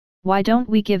 "Why don't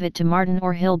we give it to Martin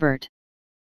or Hilbert?"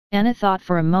 Anna thought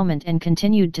for a moment and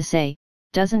continued to say,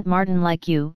 "Doesn't Martin like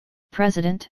you,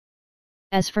 President?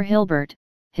 As for Hilbert,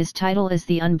 his title is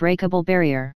the Unbreakable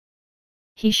Barrier.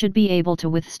 He should be able to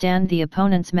withstand the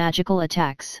opponent's magical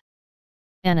attacks."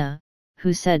 "Anna,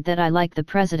 who said that I like the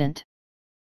President?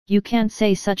 You can't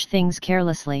say such things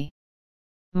carelessly."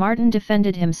 Martin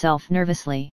defended himself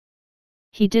nervously.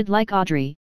 He did like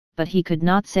Audrey, but he could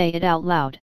not say it out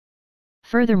loud.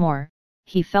 Furthermore,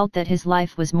 he felt that his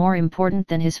life was more important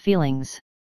than his feelings.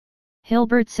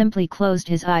 Hilbert simply closed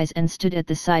his eyes and stood at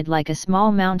the side like a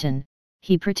small mountain.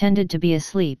 He pretended to be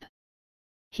asleep.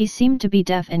 He seemed to be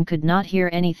deaf and could not hear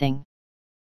anything.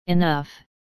 "Enough.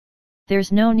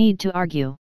 There's no need to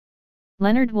argue.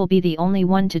 Leonard will be the only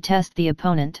one to test the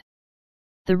opponent.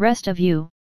 The rest of you,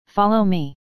 follow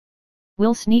me.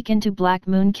 We'll sneak into Black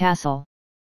Moon Castle.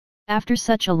 After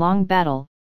such a long battle,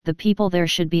 the people there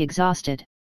should be exhausted.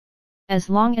 As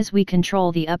long as we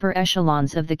control the upper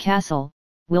echelons of the castle,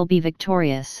 we'll be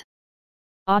victorious.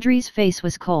 Audrey's face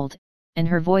was cold, and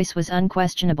her voice was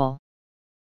unquestionable.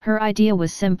 Her idea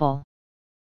was simple.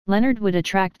 Leonard would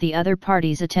attract the other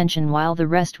party's attention while the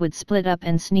rest would split up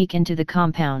and sneak into the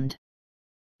compound.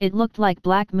 It looked like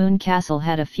Black Moon Castle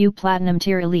had a few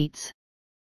platinum-tier elites.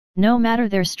 No matter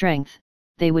their strength,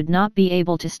 they would not be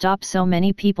able to stop so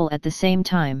many people at the same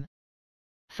time.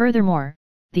 Furthermore,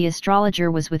 the astrologer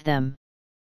was with them.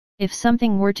 If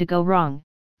something were to go wrong,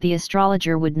 the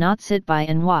astrologer would not sit by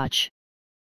and watch.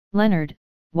 Leonard,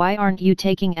 why aren't you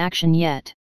taking action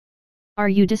yet? Are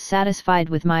you dissatisfied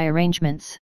with my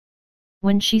arrangements?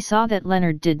 When she saw that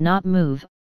Leonard did not move,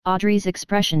 Audrey's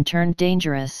expression turned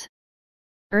dangerous.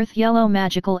 Earth-yellow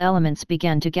magical elements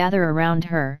began to gather around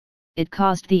her. It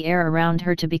caused the air around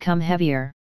her to become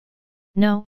heavier.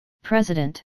 No,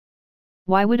 President.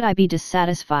 Why would I be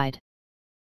dissatisfied?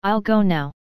 I'll go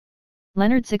now.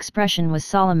 Leonard's expression was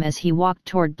solemn as he walked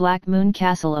toward Black Moon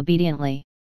Castle obediently.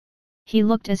 He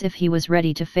looked as if he was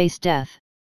ready to face death.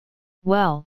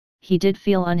 Well, he did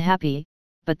feel unhappy,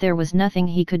 but there was nothing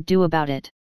he could do about it.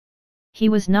 He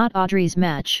was not Audrey's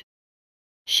match.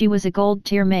 She was a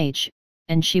gold-tier mage,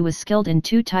 and she was skilled in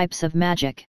two types of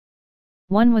magic.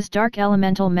 One was dark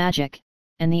elemental magic,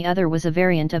 and the other was a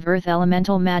variant of earth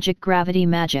elemental magic, gravity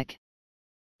magic.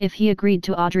 If he agreed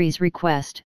to Audrey's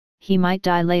request, he might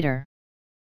die later.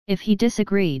 If he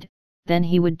disagreed, then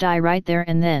he would die right there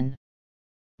and then.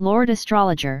 Lord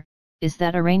Astrologer, is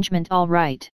that arrangement all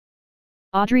right?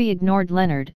 Audrey ignored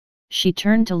Leonard. She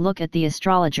turned to look at the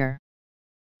astrologer.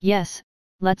 Yes,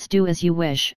 let's do as you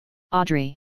wish,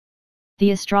 Audrey.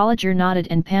 The astrologer nodded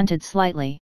and panted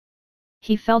slightly.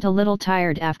 He felt a little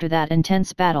tired after that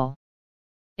intense battle.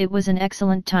 It was an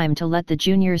excellent time to let the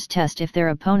juniors test if their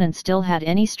opponent still had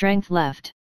any strength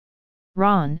left.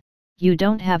 Ron, you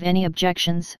don't have any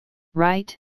objections,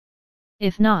 right?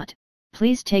 If not,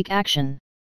 please take action.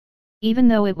 Even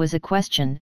though it was a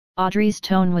question, Audrey's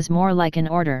tone was more like an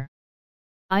order.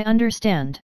 I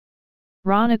understand.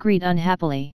 Ron agreed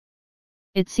unhappily.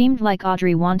 It seemed like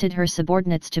Audrey wanted her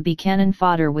subordinates to be cannon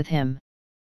fodder with him.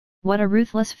 What a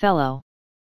ruthless fellow.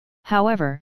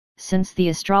 However, since the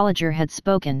astrologer had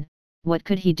spoken, what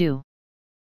could he do?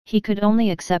 He could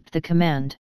only accept the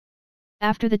command.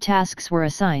 After the tasks were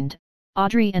assigned,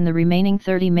 Audrey and the remaining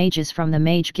 30 mages from the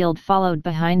Mage Guild followed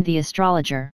behind the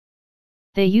astrologer.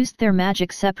 They used their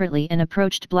magic separately and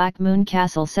approached Black Moon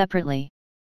Castle separately.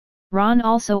 Ron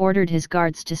also ordered his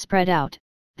guards to spread out.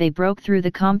 They broke through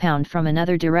the compound from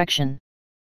another direction.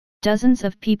 Dozens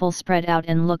of people spread out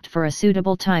and looked for a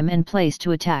suitable time and place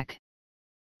to attack.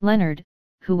 Leonard,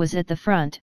 who was at the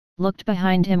front, looked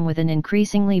behind him with an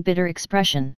increasingly bitter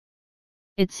expression.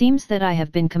 It seems that I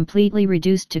have been completely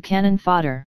reduced to cannon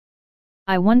fodder.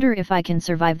 I wonder if I can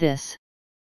survive this.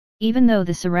 Even though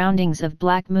the surroundings of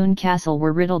Black Moon Castle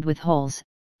were riddled with holes,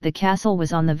 the castle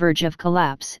was on the verge of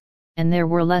collapse, and there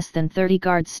were less than 30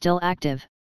 guards still active.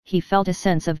 He felt a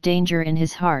sense of danger in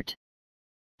his heart.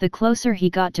 The closer he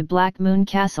got to Black Moon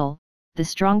Castle, the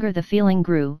stronger the feeling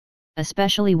grew,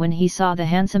 especially when he saw the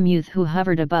handsome youth who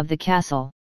hovered above the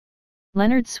castle.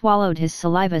 Leonard swallowed his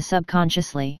saliva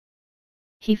subconsciously.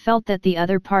 He felt that the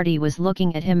other party was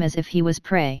looking at him as if he was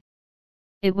prey.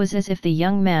 It was as if the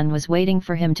young man was waiting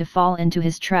for him to fall into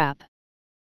his trap.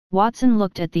 Watson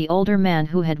looked at the older man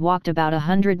who had walked about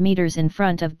 100 meters in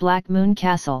front of Black Moon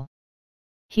Castle.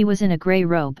 He was in a grey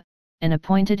robe, and a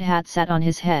pointed hat sat on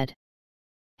his head.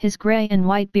 His grey and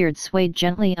white beard swayed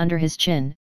gently under his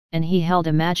chin, and he held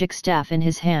a magic staff in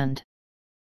his hand.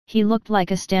 He looked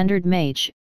like a standard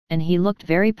mage, and he looked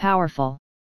very powerful.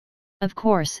 Of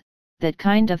course, that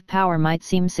kind of power might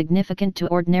seem significant to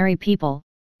ordinary people,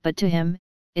 but to him,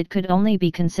 it could only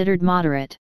be considered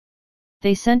moderate.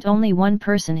 They sent only one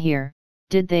person here,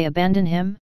 did they abandon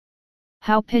him?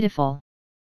 How pitiful.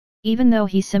 Even though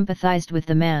he sympathized with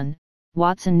the man,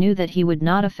 Watson knew that he would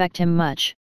not affect him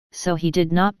much, so he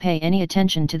did not pay any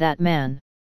attention to that man.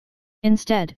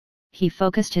 Instead, he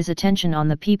focused his attention on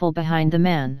the people behind the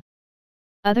man.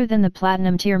 Other than the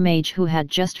platinum tier mage who had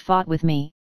just fought with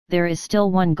me, there is still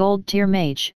one gold tier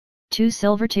mage, 2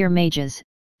 silver tier mages,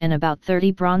 and about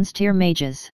 30 bronze tier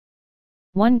mages.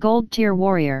 1 gold tier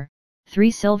warrior, 3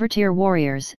 silver tier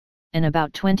warriors, and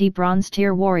about 20 bronze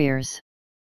tier warriors.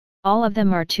 All of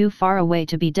them are too far away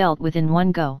to be dealt with in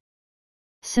one go.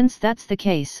 Since that's the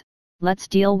case, let's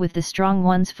deal with the strong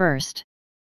ones first.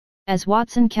 As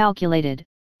Watson calculated,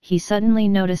 he suddenly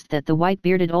noticed that the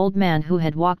white-bearded old man who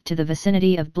had walked to the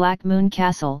vicinity of Black Moon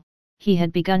Castle, he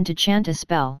had begun to chant a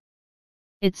spell.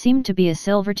 It seemed to be a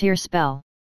silver tier spell.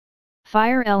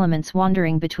 Fire elements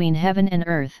wandering between heaven and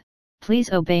earth,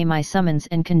 Please obey my summons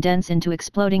and condense into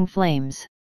exploding flames.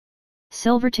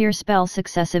 Silver tier spell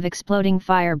successive exploding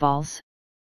fireballs.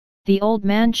 The old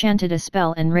man chanted a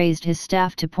spell and raised his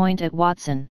staff to point at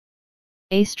Watson.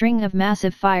 A string of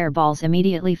massive fireballs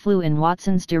immediately flew in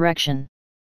Watson's direction.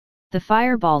 The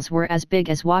fireballs were as big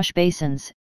as wash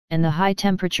basins, and the high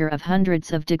temperature of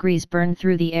hundreds of degrees burned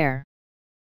through the air.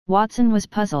 Watson was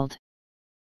puzzled.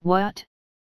 What?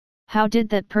 How did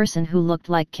that person who looked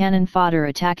like cannon fodder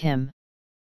attack him?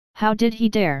 How did he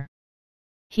dare?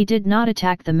 He did not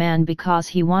attack the man because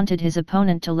he wanted his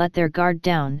opponent to let their guard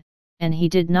down, and he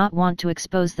did not want to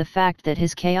expose the fact that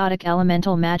his chaotic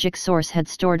elemental magic source had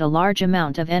stored a large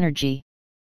amount of energy.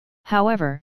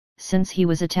 However, since he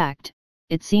was attacked,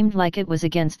 it seemed like it was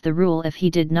against the rule if he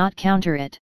did not counter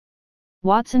it.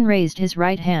 Watson raised his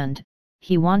right hand.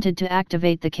 He wanted to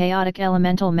activate the chaotic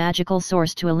elemental magical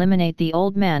source to eliminate the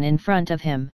old man in front of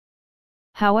him.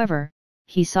 However,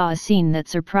 he saw a scene that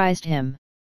surprised him.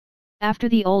 After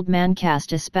the old man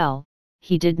cast a spell,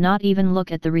 he did not even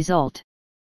look at the result.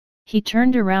 He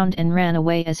turned around and ran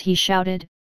away as he shouted,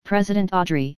 "President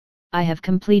Audrey, I have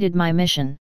completed my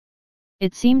mission."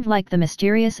 It seemed like the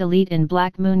mysterious elite in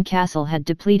Black Moon Castle had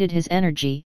depleted his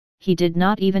energy. He did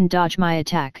not even dodge my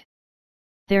attack.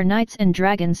 Their knights and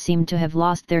dragons seemed to have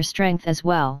lost their strength as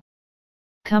well.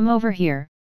 Come over here,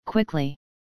 quickly.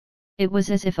 It was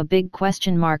as if a big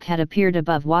question mark had appeared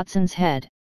above Watson's head.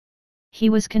 He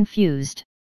was confused.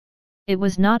 It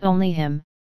was not only him,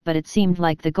 but it seemed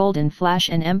like the Golden Flash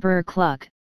and Emperor Cluck,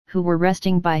 who were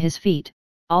resting by his feet,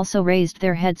 also raised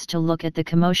their heads to look at the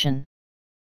commotion.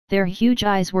 Their huge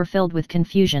eyes were filled with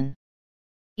confusion.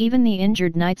 Even the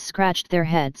injured knights scratched their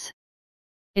heads.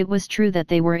 It was true that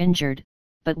they were injured,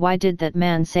 but why did that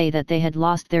man say that they had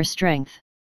lost their strength?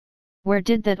 Where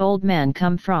did that old man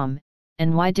come from,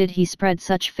 and why did he spread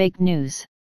such fake news?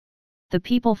 The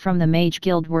people from the Mage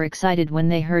Guild were excited when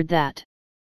they heard that.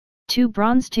 2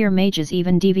 bronze-tier mages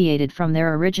even deviated from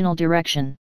their original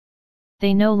direction.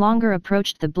 They no longer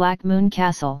approached the Black Moon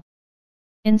Castle.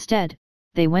 Instead,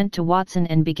 they went to Watson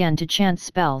and began to chant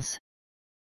spells.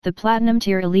 The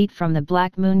Platinum-tier elite from the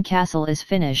Black Moon Castle is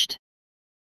finished.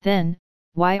 Then,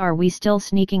 why are we still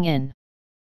sneaking in?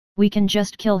 We can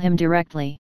just kill him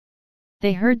directly.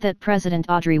 They heard that President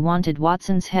Audrey wanted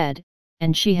Watson's head,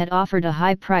 and she had offered a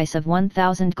high price of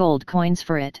 1,000 gold coins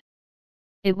for it.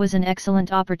 It was an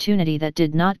excellent opportunity that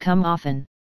did not come often.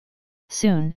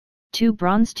 Soon, 2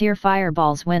 bronze-tier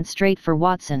fireballs went straight for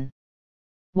Watson.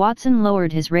 Watson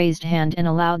lowered his raised hand and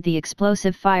allowed the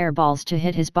explosive fireballs to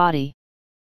hit his body.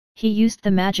 He used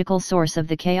the magical source of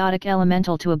the chaotic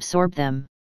elemental to absorb them.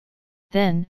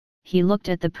 Then, he looked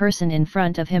at the person in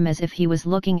front of him as if he was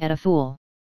looking at a fool.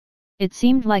 It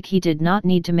seemed like he did not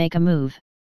need to make a move.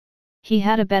 He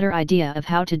had a better idea of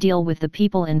how to deal with the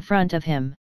people in front of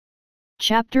him.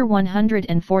 Chapter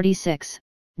 146,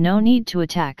 No Need to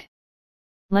Attack.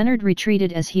 Leonard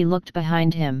retreated as he looked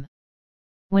behind him.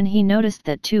 When he noticed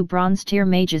that 2 bronze-tier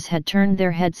mages had turned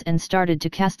their heads and started to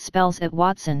cast spells at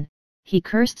Watson, he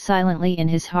cursed silently in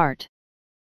his heart.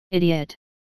 Idiot!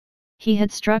 He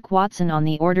had struck Watson on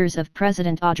the orders of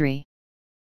President Audrey.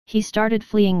 He started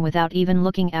fleeing without even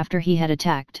looking after he had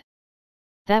attacked.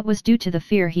 That was due to the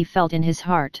fear he felt in his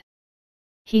heart.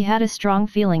 He had a strong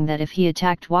feeling that if he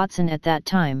attacked Watson at that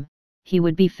time, he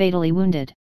would be fatally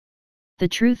wounded. The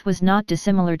truth was not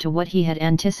dissimilar to what he had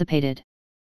anticipated.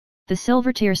 The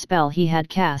silver tier spell he had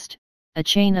cast, a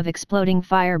chain of exploding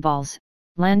fireballs,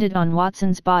 landed on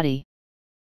Watson's body.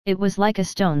 It was like a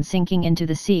stone sinking into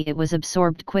the sea. It was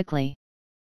absorbed quickly.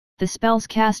 The spells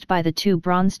cast by the 2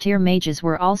 bronze-tier mages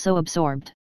were also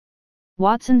absorbed.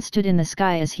 Watson stood in the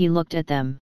sky as he looked at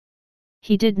them.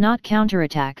 He did not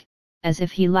counterattack, as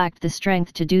if he lacked the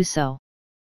strength to do so.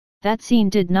 That scene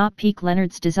did not pique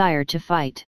Leonard's desire to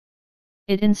fight.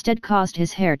 It instead caused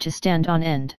his hair to stand on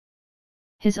end.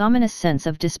 His ominous sense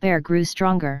of despair grew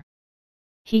stronger.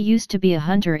 He used to be a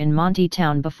hunter in Monty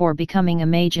Town before becoming a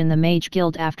mage in the Mage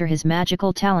Guild after his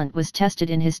magical talent was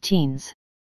tested in his teens.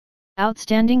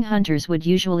 Outstanding hunters would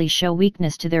usually show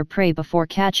weakness to their prey before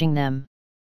catching them.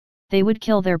 They would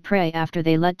kill their prey after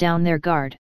they let down their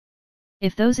guard.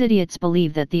 If those idiots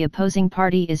believe that the opposing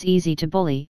party is easy to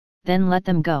bully, then let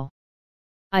them go.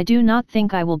 I do not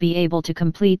think I will be able to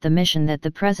complete the mission that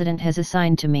the President has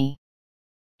assigned to me.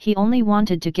 He only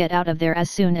wanted to get out of there as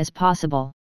soon as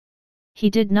possible. He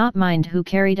did not mind who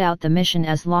carried out the mission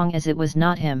as long as it was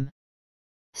not him.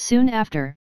 Soon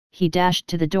after, he dashed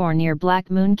to the door near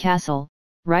Black Moon Castle,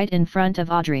 right in front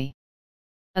of Audrey.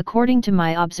 According to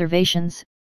my observations,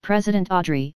 President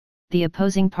Audrey, the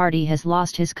opposing party has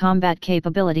lost his combat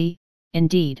capability,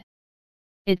 indeed.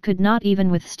 It could not even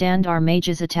withstand our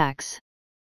mage's attacks.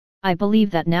 I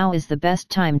believe that now is the best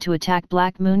time to attack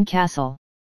Black Moon Castle.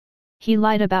 He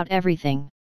lied about everything.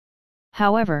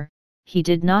 However, he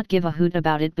did not give a hoot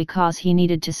about it because he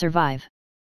needed to survive.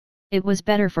 It was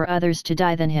better for others to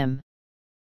die than him.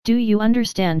 Do you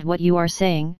understand what you are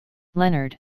saying,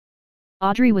 Leonard?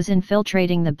 Audrey was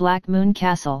infiltrating the Black Moon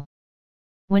Castle.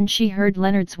 When she heard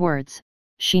Leonard's words,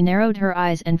 she narrowed her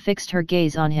eyes and fixed her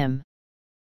gaze on him.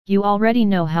 You already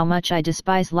know how much I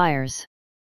despise liars.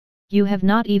 You have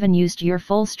not even used your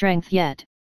full strength yet,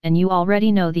 and you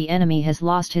already know the enemy has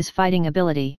lost his fighting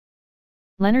ability.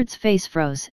 Leonard's face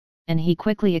froze, and he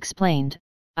quickly explained,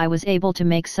 I was able to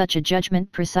make such a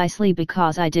judgment precisely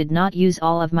because I did not use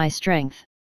all of my strength.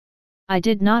 I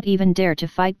did not even dare to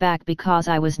fight back because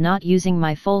I was not using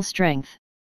my full strength.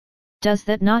 Does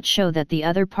that not show that the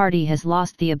other party has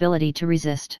lost the ability to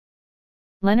resist?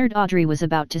 Audrey was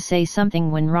about to say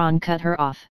something when Ron cut her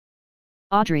off.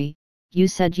 Audrey, you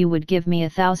said you would give me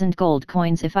 1,000 gold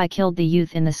coins if I killed the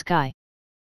youth in the sky.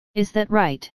 Is that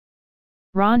right?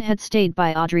 Ron had stayed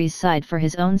by Audrey's side for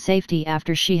his own safety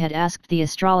after she had asked the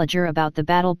astrologer about the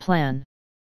battle plan.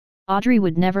 Audrey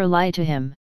would never lie to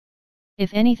him.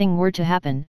 If anything were to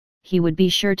happen, he would be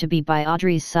sure to be by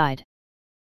Audrey's side.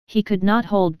 He could not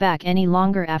hold back any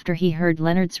longer after he heard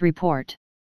Leonard's report.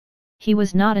 He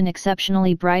was not an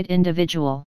exceptionally bright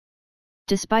individual.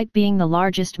 Despite being the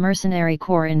largest mercenary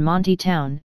corps in Monty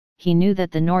Town, he knew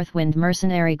that the Northwind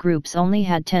mercenary groups only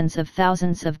had tens of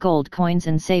thousands of gold coins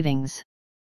in savings.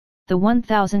 The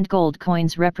 1,000 gold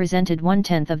coins represented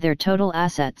 1/10 of their total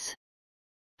assets.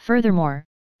 Furthermore,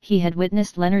 he had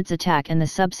witnessed Leonard's attack and the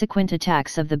subsequent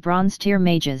attacks of the bronze tier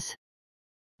mages.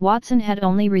 Watson had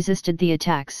only resisted the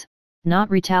attacks, not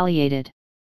retaliated.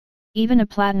 Even a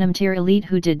platinum tier elite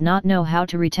who did not know how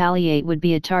to retaliate would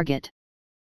be a target.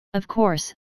 Of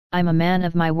course, I'm a man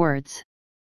of my words.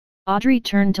 Audrey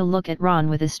turned to look at Ron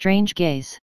with a strange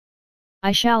gaze.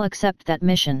 I shall accept that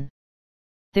mission.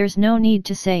 There's no need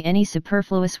to say any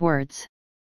superfluous words.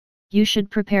 You should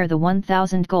prepare the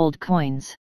 1,000 gold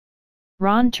coins.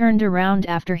 Ron turned around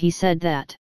after he said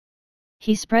that.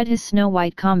 He spread his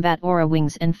snow-white combat aura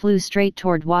wings and flew straight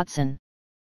toward Watson.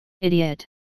 Idiot!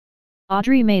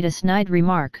 Audrey made a snide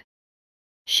remark.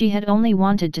 She had only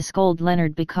wanted to scold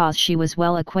Leonard because she was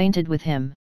well acquainted with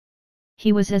him.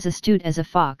 He was as astute as a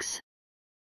fox.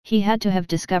 He had to have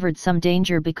discovered some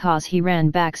danger because he ran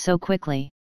back so quickly.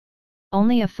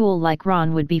 Only a fool like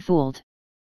Ron would be fooled.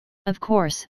 Of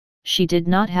course, she did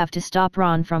not have to stop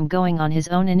Ron from going on his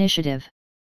own initiative.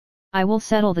 I will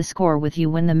settle the score with you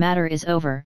when the matter is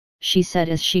over, she said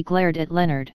as she glared at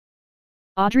Leonard.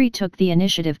 Audrey took the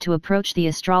initiative to approach the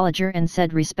astrologer and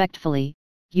said respectfully,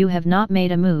 You have not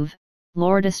made a move,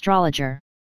 Lord Astrologer.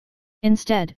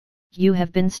 Instead, you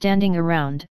have been standing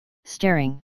around,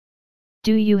 staring.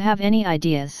 Do you have any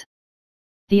ideas?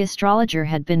 The astrologer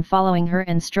had been following her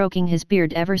and stroking his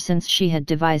beard ever since she had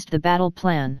devised the battle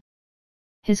plan.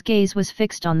 His gaze was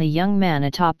fixed on the young man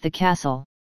atop the castle.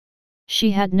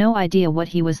 She had no idea what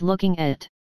he was looking at.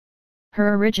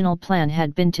 Her original plan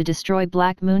had been to destroy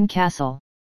Black Moon Castle.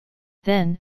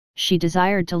 Then, she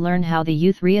desired to learn how the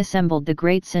youth reassembled the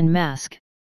Great Sin Mask.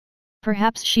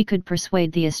 Perhaps she could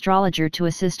persuade the astrologer to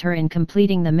assist her in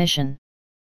completing the mission.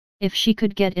 If she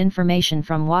could get information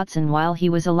from Watson while he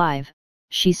was alive,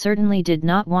 she certainly did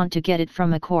not want to get it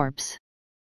from a corpse.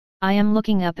 I am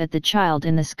looking up at the child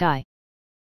in the sky.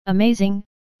 Amazing,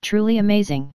 truly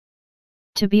amazing.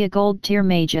 To be a gold tier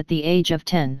mage at the age of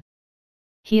 10.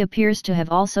 He appears to have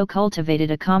also cultivated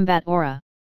a combat aura.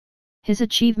 His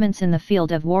achievements in the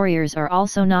field of warriors are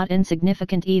also not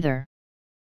insignificant either.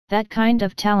 That kind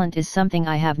of talent is something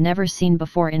I have never seen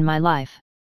before in my life.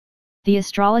 The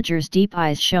astrologer's deep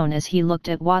eyes shone as he looked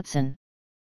at Watson.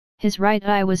 His right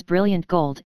eye was brilliant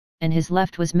gold, and his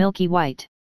left was milky white.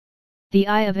 The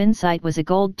Eye of Insight was a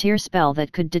gold tier spell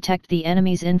that could detect the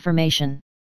enemy's information.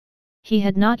 He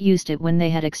had not used it when they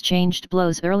had exchanged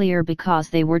blows earlier because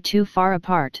they were too far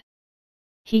apart.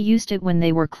 He used it when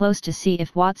they were close to see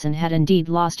if Watson had indeed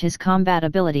lost his combat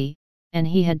ability, and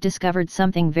he had discovered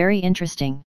something very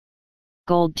interesting.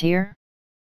 Gold tier?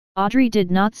 Audrey did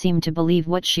not seem to believe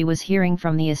what she was hearing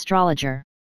from the astrologer.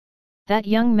 That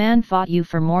young man fought you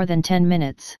for more than 10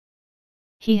 minutes.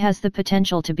 He has the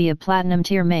potential to be a platinum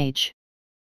tier mage.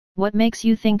 What makes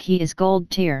you think he is gold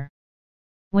tier?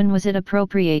 When was it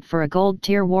appropriate for a gold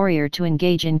tier warrior to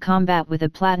engage in combat with a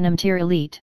platinum tier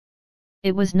elite?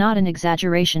 It was not an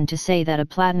exaggeration to say that a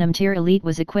platinum tier elite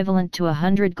was equivalent to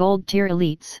 100 gold tier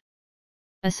elites.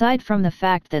 Aside from the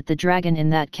fact that the dragon in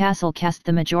that castle cast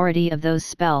the majority of those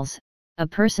spells, a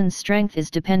person's strength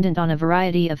is dependent on a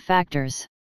variety of factors.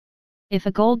 If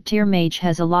a gold tier mage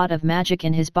has a lot of magic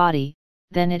in his body,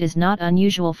 then it is not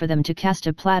unusual for them to cast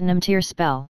a platinum tier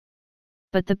spell.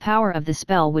 But the power of the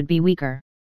spell would be weaker.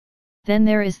 Then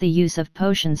there is the use of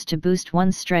potions to boost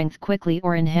one's strength quickly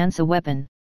or enhance a weapon.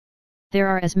 There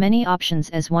are as many options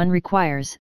as one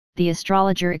requires, the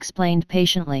astrologer explained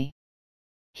patiently.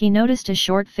 He noticed a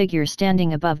short figure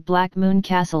standing above Black Moon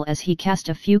Castle as he cast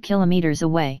a few kilometers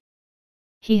away.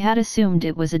 He had assumed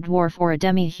it was a dwarf or a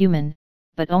demi-human,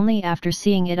 but only after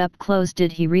seeing it up close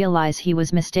did he realize he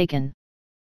was mistaken.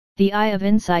 The eye of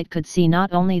insight could see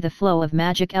not only the flow of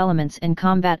magic elements and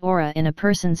combat aura in a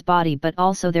person's body but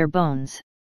also their bones.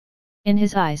 In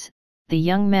his eyes, the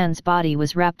young man's body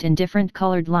was wrapped in different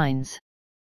colored lines.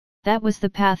 That was the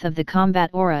path of the combat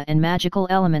aura and magical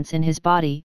elements in his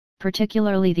body,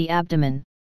 particularly the abdomen.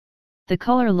 The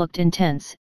color looked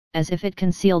intense, as if it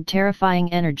concealed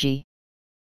terrifying energy.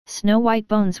 Snow-white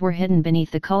bones were hidden beneath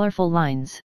the colorful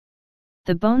lines.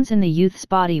 The bones in the youth's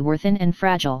body were thin and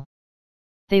fragile.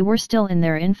 They were still in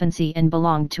their infancy and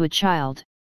belonged to a child.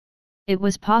 It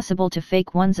was possible to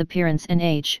fake one's appearance and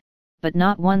age, but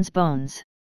not one's bones.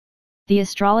 The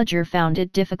astrologer found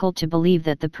it difficult to believe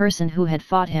that the person who had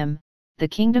fought him, the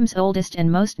kingdom's oldest and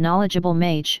most knowledgeable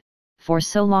mage, for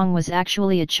so long was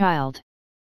actually a child.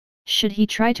 Should he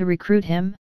try to recruit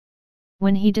him?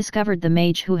 When he discovered the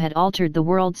mage who had altered the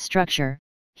world's structure,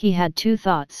 he had two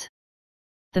thoughts.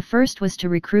 The first was to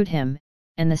recruit him,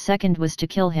 and the second was to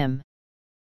kill him.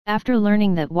 After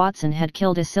learning that Watson had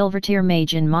killed a silver-tier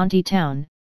mage in Monty Town,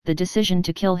 the decision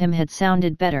to kill him had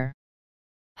sounded better.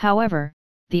 However,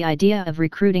 the idea of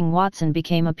recruiting Watson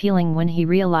became appealing when he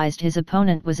realized his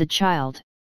opponent was a child.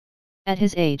 At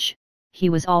his age, he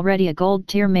was already a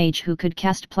gold-tier mage who could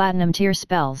cast platinum-tier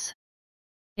spells.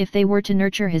 If they were to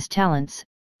nurture his talents,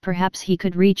 perhaps he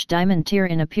could reach diamond-tier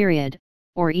in a period,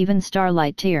 or even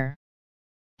starlight-tier.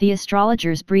 The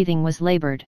astrologer's breathing was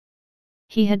labored.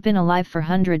 He had been alive for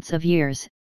hundreds of years,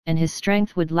 and his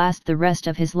strength would last the rest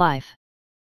of his life.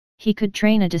 He could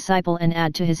train a disciple and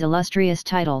add to his illustrious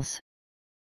titles.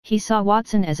 He saw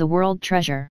Watson as a world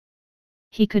treasure.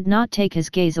 He could not take his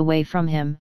gaze away from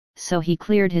him, so he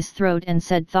cleared his throat and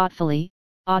said thoughtfully,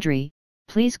 "Audrey,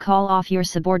 please call off your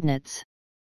subordinates.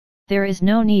 There is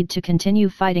no need to continue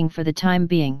fighting for the time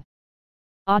being."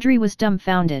 Audrey was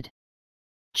dumbfounded.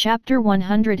 Chapter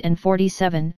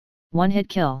 147, One-Hit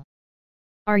Kill.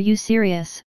 "Are you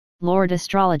serious, Lord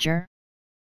Astrologer?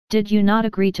 Did you not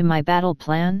agree to my battle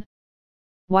plan?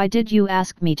 Why did you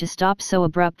ask me to stop so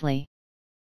abruptly?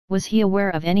 Was he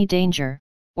aware of any danger,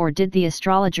 or did the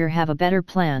astrologer have a better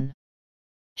plan?"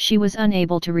 She was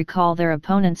unable to recall their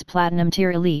opponent's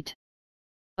platinum-tier elite.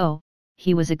 Oh,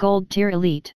 he was a gold-tier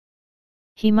elite.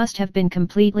 He must have been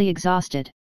completely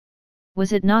exhausted.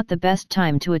 Was it not the best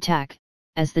time to attack,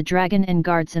 as the dragon and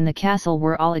guards in the castle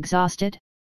were all exhausted?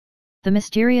 The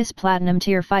mysterious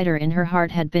platinum-tier fighter in her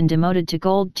heart had been demoted to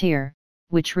gold-tier,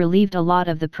 which relieved a lot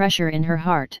of the pressure in her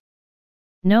heart.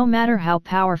 No matter how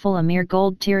powerful a mere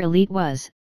gold-tier elite was,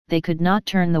 they could not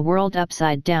turn the world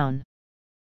upside down.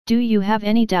 "Do you have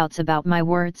any doubts about my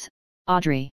words,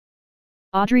 Audrey?"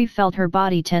 Audrey felt her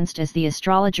body tensed as the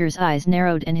astrologer's eyes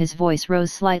narrowed and his voice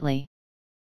rose slightly.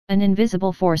 An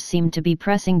invisible force seemed to be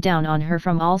pressing down on her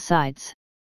from all sides.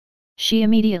 She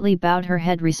immediately bowed her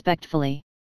head respectfully.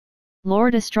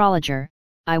 "Lord Astrologer,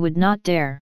 I would not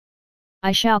dare.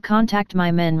 I shall contact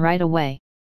my men right away."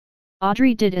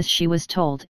 Audrey did as she was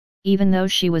told, even though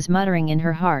she was muttering in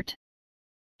her heart.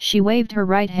 She waved her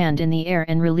right hand in the air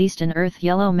and released an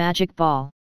earth-yellow magic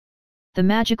ball. The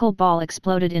magical ball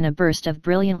exploded in a burst of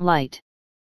brilliant light.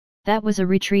 That was a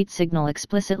retreat signal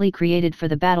explicitly created for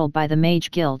the battle by the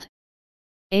Mage Guild.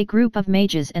 A group of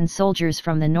mages and soldiers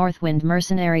from the Northwind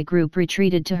mercenary group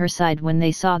retreated to her side when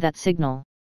they saw that signal.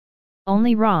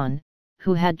 Only Ron,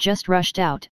 who had just rushed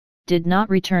out, did not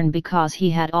return because he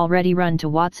had already run to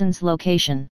Watson's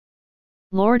location.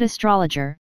 "Lord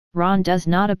Astrologer, Ron does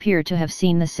not appear to have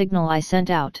seen the signal I sent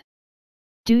out.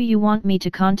 Do you want me to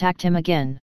contact him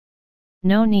again?"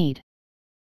 "No need."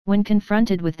 When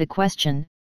confronted with the question,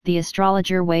 the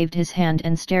astrologer waved his hand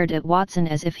and stared at Watson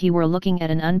as if he were looking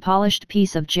at an unpolished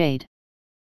piece of jade.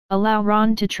 "Allow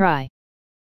Ron to try.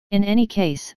 In any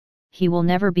case, he will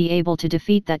never be able to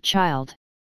defeat that child.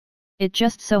 It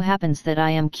just so happens that I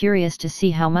am curious to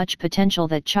see how much potential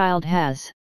that child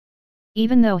has."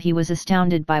 Even though he was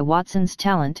astounded by Watson's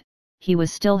talent, he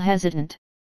was still hesitant.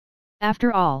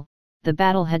 After all, the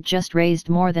battle had just raised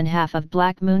more than half of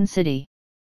Black Moon City.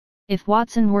 If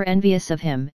Watson were envious of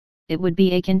him, it would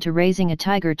be akin to raising a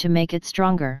tiger to make it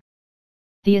stronger.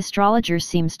 The astrologer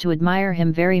seems to admire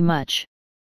him very much.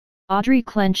 Audrey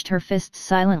clenched her fists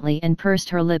silently and pursed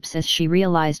her lips as she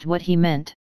realized what he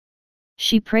meant.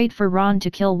 She prayed for Ron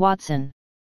to kill Watson.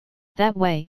 That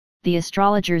way, the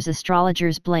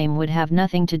astrologer's blame would have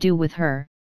nothing to do with her,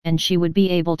 and she would be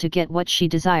able to get what she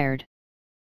desired.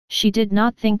 She did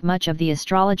not think much of the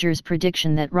astrologer's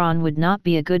prediction that Ron would not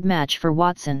be a good match for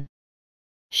Watson.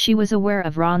 She was aware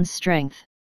of Ron's strength.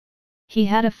 He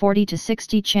had a 40 to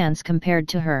 60 chance compared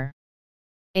to her.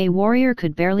 A warrior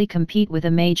could barely compete with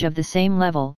a mage of the same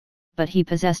level, but he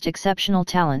possessed exceptional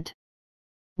talent.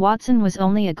 Watson was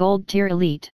only a gold tier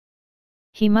elite.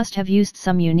 He must have used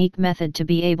some unique method to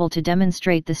be able to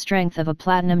demonstrate the strength of a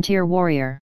platinum tier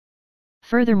warrior.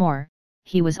 Furthermore,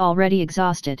 he was already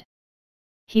exhausted.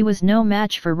 He was no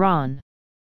match for Ron.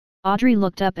 Audrey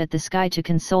looked up at the sky to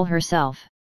console herself.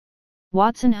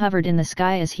 Watson hovered in the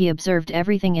sky as he observed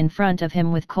everything in front of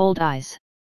him with cold eyes.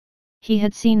 He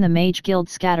had seen the Mage Guild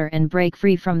scatter and break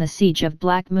free from the siege of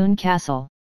Black Moon Castle.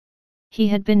 He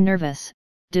had been nervous,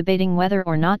 debating whether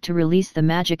or not to release the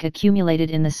magic accumulated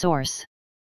in the source.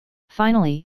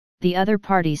 Finally, the other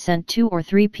party sent 2 or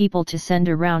 3 people to send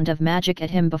a round of magic at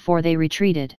him before they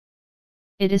retreated.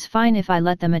 It is fine if I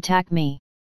let them attack me.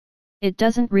 It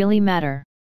doesn't really matter.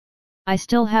 I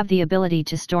still have the ability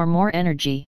to store more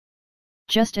energy.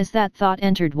 Just as that thought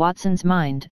entered Watson's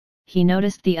mind, he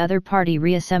noticed the other party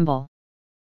reassemble.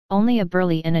 Only a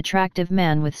burly and attractive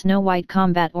man with snow-white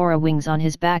combat aura wings on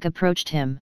his back approached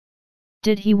him.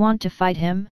 Did he want to fight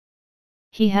him?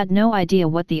 He had no idea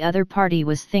what the other party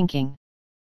was thinking.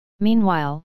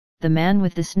 Meanwhile, the man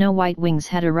with the snow-white wings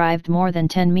had arrived more than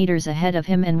 10 meters ahead of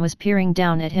him and was peering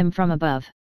down at him from above.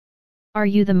 Are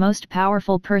you the most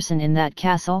powerful person in that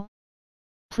castle?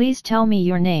 Please tell me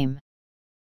your name.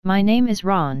 My name is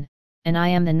Ron, and I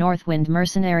am the Northwind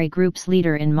Mercenary Group's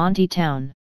leader in Monty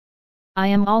Town. I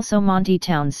am also Monty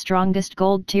Town's strongest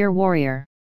gold-tier warrior.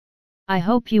 I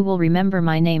hope you will remember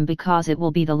my name because it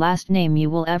will be the last name you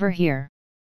will ever hear.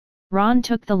 Ron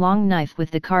took the long knife with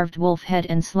the carved wolf head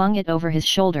and slung it over his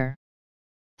shoulder.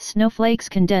 Snowflakes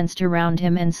condensed around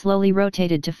him and slowly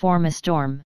rotated to form a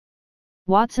storm.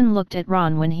 Watson looked at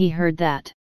Ron when he heard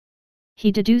that.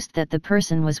 He deduced that the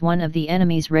person was one of the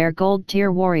enemy's rare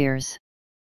gold-tier warriors.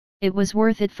 It was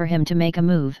worth it for him to make a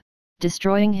move.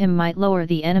 Destroying him might lower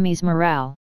the enemy's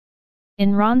morale.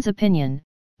 In Ron's opinion,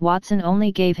 Watson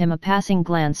only gave him a passing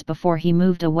glance before he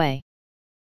moved away.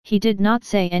 He did not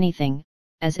say anything,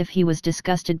 as if he was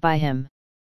disgusted by him.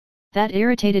 That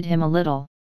irritated him a little.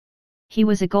 He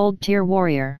was a gold-tier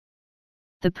warrior.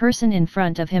 The person in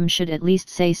front of him should at least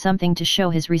say something to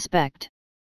show his respect.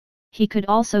 He could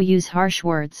also use harsh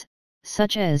words,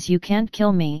 such as "You can't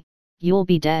kill me, you'll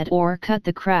be dead," or "Cut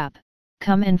the crap,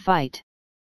 come and fight."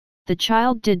 The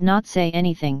child did not say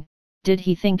anything. Did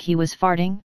he think he was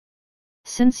farting?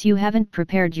 Since you haven't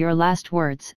prepared your last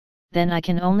words, then I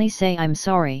can only say I'm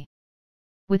sorry.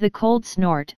 With a cold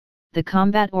snort, the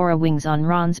combat aura wings on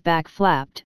Ron's back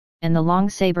flapped, and the long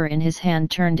saber in his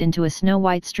hand turned into a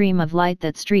snow-white stream of light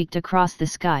that streaked across the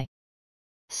sky.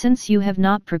 Since you have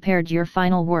not prepared your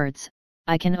final words,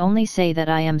 I can only say that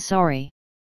I am sorry.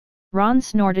 Ron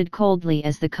snorted coldly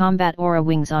as the combat aura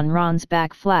wings on Ron's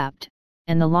back flapped,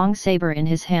 and the long saber in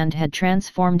his hand had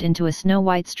transformed into a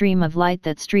snow-white stream of light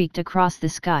that streaked across the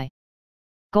sky.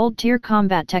 Gold tier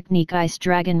combat technique Ice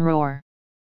Dragon Roar.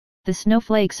 The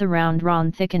snowflakes around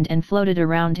Ron thickened and floated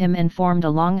around him and formed a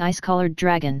long ice-colored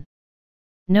dragon.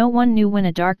 No one knew when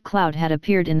a dark cloud had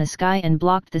appeared in the sky and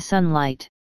blocked the sunlight.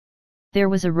 There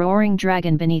was a roaring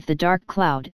dragon beneath the dark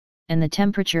cloud, and the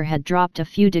temperature had dropped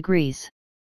a few degrees.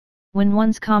 When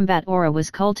one's combat aura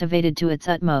was cultivated to its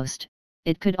utmost,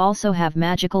 it could also have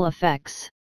magical effects.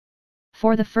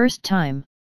 For the first time,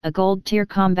 a gold-tier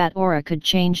combat aura could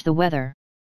change the weather.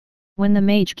 When the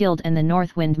Mage Guild and the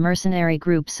Northwind Mercenary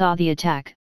Group saw the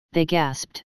attack, they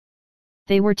gasped.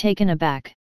 They were taken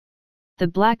aback. The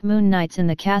Black Moon Knights in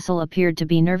the castle appeared to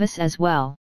be nervous as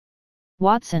well.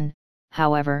 Watson,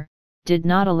 however, did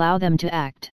not allow them to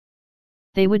act.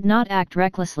 They would not act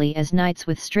recklessly as knights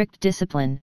with strict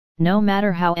discipline, no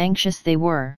matter how anxious they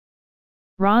were.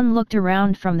 Ron looked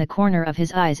around from the corner of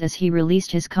his eyes as he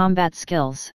released his combat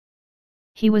skills.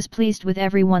 He was pleased with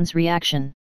everyone's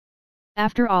reaction.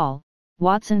 After all,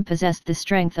 Watson possessed the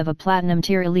strength of a platinum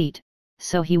tier elite,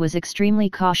 so he was extremely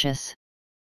cautious.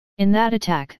 In that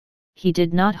attack, he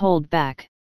did not hold back.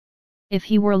 If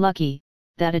he were lucky,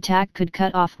 that attack could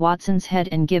cut off Watson's head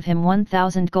and give him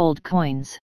 1,000 gold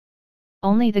coins.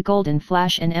 Only the Golden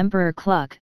Flash and Emperor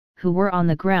Cluck, who were on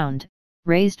the ground,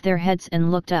 raised their heads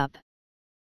and looked up.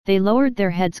 They lowered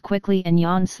their heads quickly and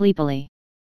yawned sleepily.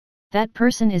 That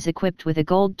person is equipped with a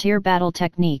gold tier battle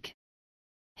technique.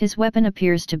 His weapon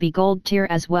appears to be gold tier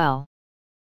as well.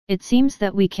 It seems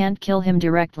that we can't kill him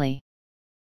directly.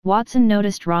 Watson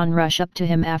noticed Ron rush up to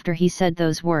him after he said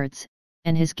those words,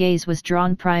 and his gaze was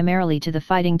drawn primarily to the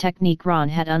fighting technique Ron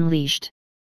had unleashed.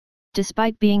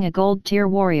 Despite being a gold tier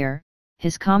warrior,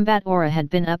 his combat aura had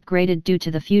been upgraded due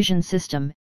to the fusion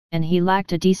system, and he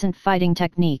lacked a decent fighting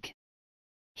technique.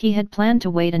 He had planned to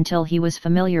wait until he was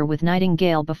familiar with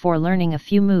Nightingale before learning a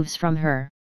few moves from her.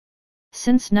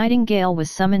 Since Nightingale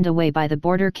was summoned away by the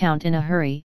border count in a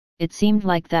hurry, it seemed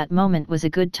like that moment was a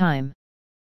good time.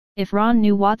 If Ron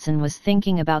knew Watson was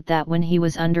thinking about that when he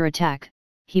was under attack,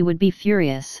 he would be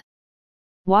furious.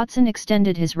 Watson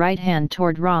extended his right hand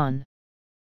toward Ron.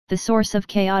 The source of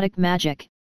chaotic magic,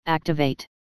 activate.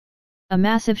 A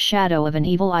massive shadow of an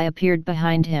evil eye appeared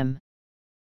behind him.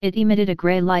 It emitted a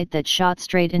grey light that shot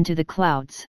straight into the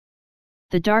clouds.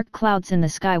 The dark clouds in the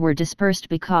sky were dispersed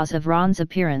because of Ron's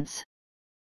appearance.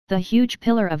 The huge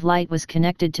pillar of light was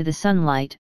connected to the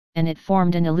sunlight, and it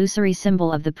formed an illusory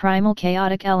symbol of the primal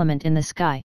chaotic element in the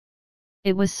sky.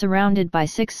 It was surrounded by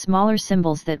 6 smaller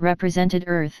symbols that represented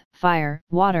earth, fire,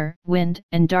 water, wind,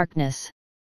 and darkness.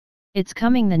 It's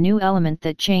coming, the new element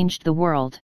that changed the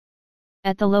world.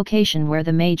 At the location where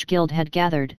the Mage Guild had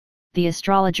gathered, the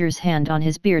astrologer's hand on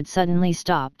his beard suddenly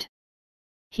stopped.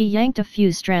 He yanked a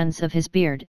few strands of his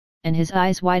beard, and his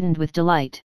eyes widened with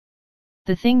delight.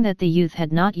 The thing that the youth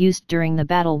had not used during the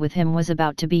battle with him was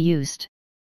about to be used.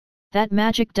 That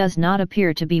magic does not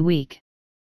appear to be weak.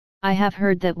 I have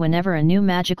heard that whenever a new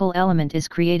magical element is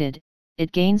created,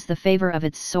 it gains the favor of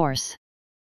its source.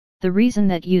 The reason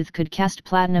that youth could cast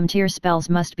platinum tier spells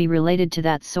must be related to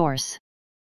that source.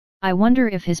 I wonder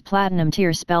if his platinum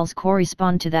tier spells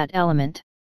correspond to that element.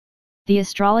 The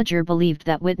astrologer believed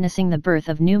that witnessing the birth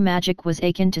of new magic was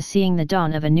akin to seeing the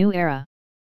dawn of a new era.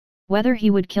 Whether he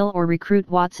would kill or recruit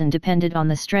Watson depended on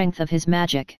the strength of his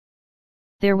magic.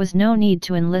 There was no need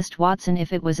to enlist Watson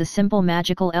if it was a simple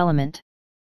magical element.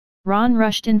 Ron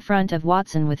rushed in front of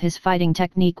Watson with his fighting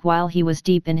technique while he was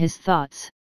deep in his thoughts.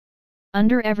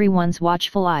 Under everyone's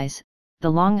watchful eyes,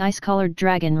 the long ice-colored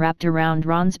dragon wrapped around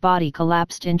Ron's body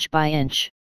collapsed inch by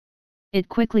inch. It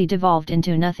quickly devolved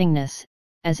into nothingness,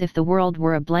 as if the world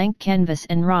were a blank canvas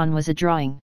and Ron was a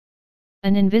drawing.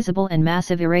 An invisible and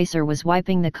massive eraser was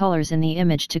wiping the colors in the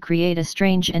image to create a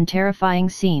strange and terrifying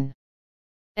scene.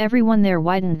 Everyone there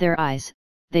widened their eyes,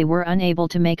 they were unable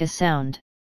to make a sound.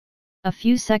 A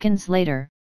few seconds later,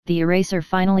 the eraser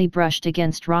finally brushed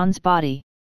against Ron's body.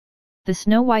 The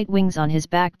snow-white wings on his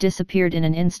back disappeared in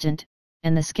an instant,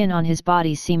 and the skin on his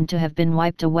body seemed to have been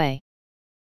wiped away.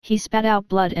 He spat out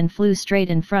blood and flew straight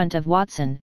in front of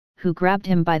Watson, who grabbed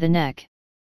him by the neck.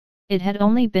 It had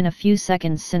only been a few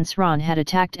seconds since Ron had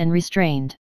attacked and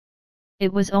restrained.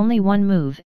 It was only one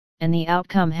move, and the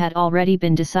outcome had already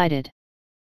been decided.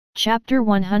 Chapter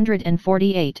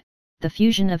 148, The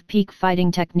Fusion of Peak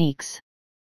Fighting Techniques.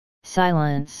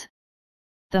 Silence.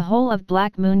 The whole of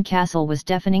Black Moon Castle was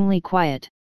deafeningly quiet.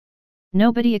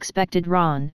 Nobody expected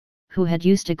Ron, who had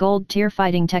used a gold tier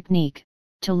fighting technique,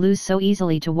 to lose so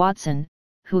easily to Watson,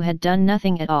 who had done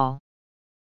nothing at all.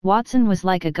 Watson was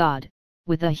like a god,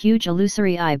 with a huge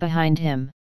illusory eye behind him.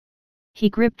 He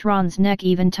gripped Ron's neck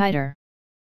even tighter.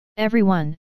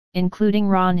 Everyone, including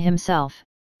Ron himself,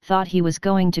 thought he was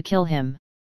going to kill him.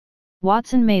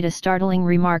 Watson made a startling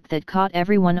remark that caught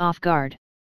everyone off guard.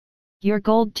 Your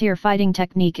gold tier fighting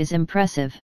technique is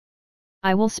impressive.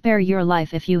 I will spare your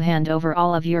life if you hand over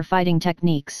all of your fighting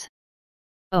techniques.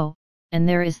 Oh, and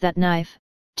there is that knife,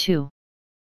 too.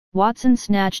 Watson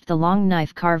snatched the long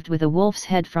knife carved with a wolf's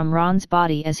head from Ron's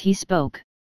body as he spoke.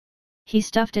 He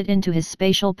stuffed it into his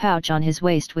spatial pouch on his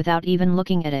waist without even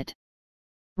looking at it.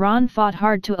 Ron fought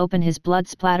hard to open his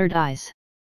blood-splattered eyes.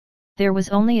 There was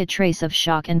only a trace of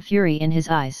shock and fury in his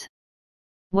eyes.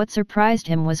 What surprised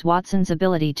him was Watson's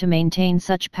ability to maintain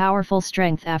such powerful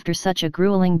strength after such a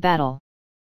grueling battle.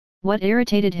 What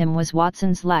irritated him was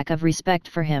Watson's lack of respect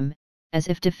for him, as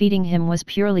if defeating him was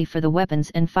purely for the weapons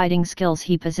and fighting skills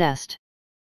he possessed.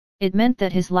 It meant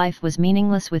that his life was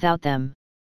meaningless without them.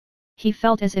 He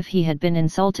felt as if he had been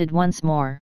insulted once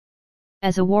more.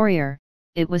 As a warrior,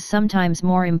 it was sometimes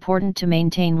more important to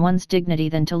maintain one's dignity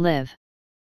than to live.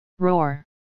 Roar.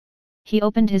 He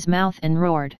opened his mouth and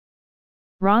roared.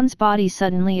 Ron's body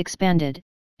suddenly expanded,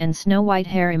 and snow-white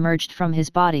hair emerged from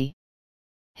his body.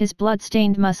 His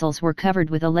blood-stained muscles were covered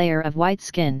with a layer of white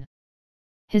skin.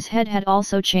 His head had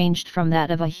also changed from that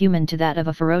of a human to that of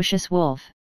a ferocious wolf.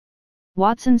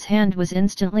 Watson's hand was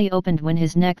instantly opened when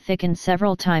his neck thickened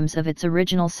several times of its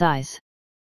original size.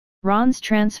 Ron's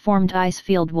transformed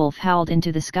ice-field wolf howled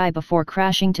into the sky before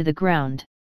crashing to the ground.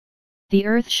 The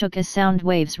earth shook as sound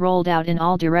waves rolled out in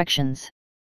all directions.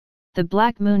 The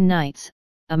Black Moon Knights,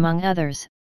 among others,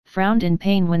 frowned in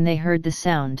pain when they heard the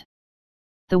sound.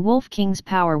 The Wolf King's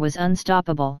power was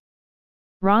unstoppable.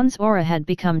 Ron's aura had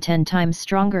become 10 times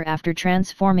stronger after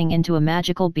transforming into a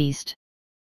magical beast.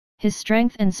 His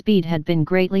strength and speed had been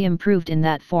greatly improved in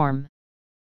that form.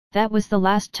 That was the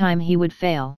last time he would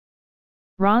fail.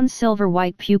 Ron's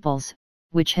silver-white pupils,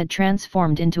 which had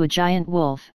transformed into a giant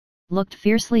wolf, looked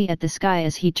fiercely at the sky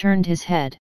as he turned his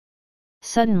head.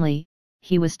 Suddenly,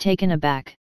 he was taken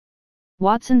aback.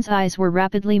 Watson's eyes were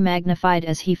rapidly magnified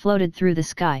as he floated through the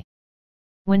sky.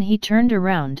 When he turned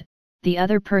around, the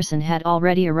other person had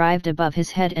already arrived above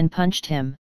his head and punched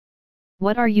him.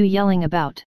 "What are you yelling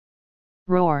about?"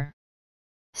 Roar.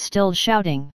 Still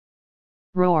shouting.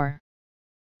 Roar.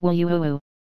 Will you?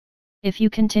 If you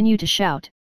continue to shout,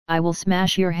 I will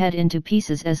smash your head into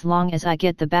pieces as long as I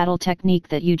get the battle technique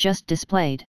that you just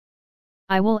displayed.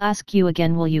 I will ask you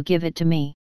again, will you give it to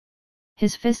me?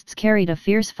 His fists carried a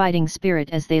fierce fighting spirit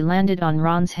as they landed on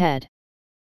Ron's head.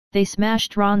 They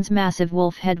smashed Ron's massive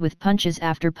wolf head with punches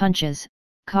after punches,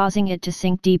 causing it to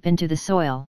sink deep into the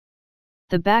soil.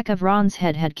 The back of Ron's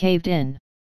head had caved in.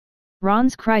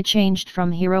 Ron's cry changed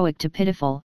from heroic to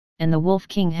pitiful, and the Wolf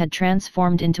King had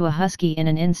transformed into a husky in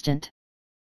an instant.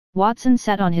 Watson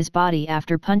sat on his body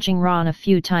after punching Ron a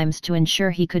few times to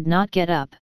ensure he could not get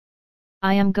up.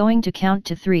 "I am going to count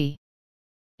to 3.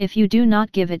 If you do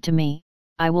not give it to me,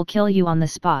 I will kill you on the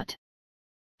spot.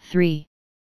 3.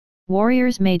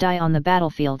 Warriors may die on the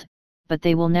battlefield, but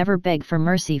they will never beg for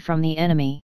mercy from the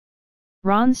enemy."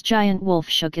 Ron's giant wolf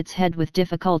shook its head with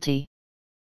difficulty.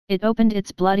 It opened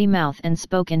its bloody mouth and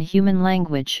spoke in human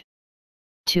language.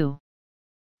 2.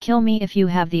 Kill me if you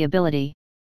have the ability.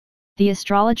 The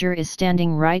astrologer is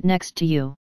standing right next to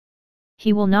you.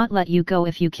 He will not let you go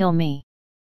if you kill me.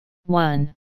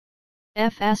 1.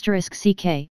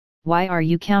 F.A.T.C.A.T.S, why are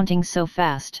you counting so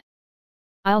fast?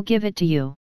 I'll give it to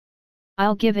you.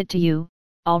 I'll give it to you,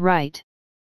 all right.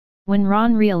 When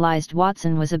Ron realized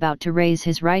Watson was about to raise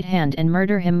his right hand and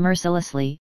murder him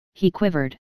mercilessly, he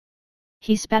quivered.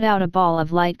 He spat out a ball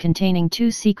of light containing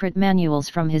 2 secret manuals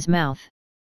from his mouth.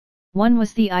 One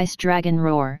was the Ice Dragon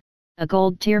Roar, a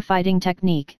gold-tier fighting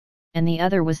technique, and the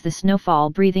other was the Snowfall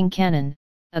Breathing Cannon,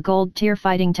 a gold-tier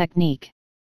fighting technique.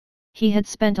 He had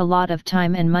spent a lot of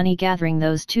time and money gathering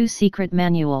those 2 secret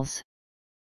manuals.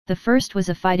 The first was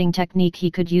a fighting technique he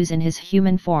could use in his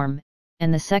human form,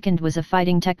 and the second was a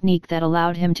fighting technique that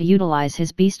allowed him to utilize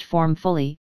his beast form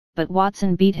fully, but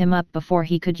Watson beat him up before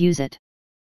he could use it.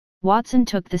 Watson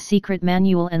took the secret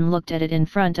manual and looked at it in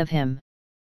front of him.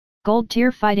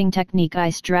 Gold-tier fighting technique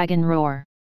Ice Dragon Roar.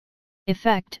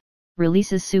 Effect: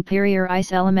 releases superior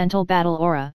ice elemental battle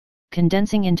aura,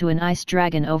 condensing into an ice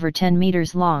dragon over 10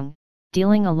 meters long,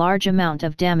 dealing a large amount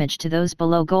of damage to those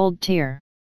below gold tier.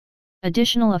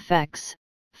 Additional effects: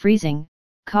 freezing,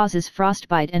 causes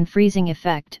frostbite and freezing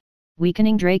effect,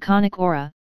 weakening draconic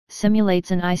aura,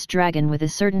 simulates an ice dragon with a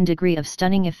certain degree of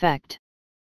stunning effect.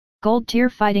 Gold tier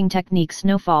fighting technique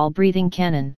Snowfall Breathing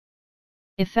Cannon.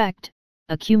 Effect: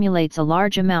 accumulates a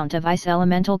large amount of ice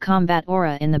elemental combat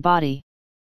aura in the body.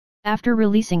 After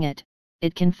releasing it,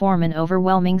 it can form an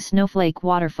overwhelming snowflake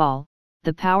waterfall.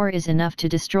 The power is enough to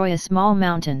destroy a small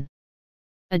mountain.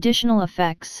 Additional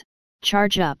effects: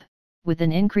 charge up, with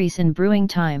an increase in brewing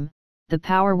time, the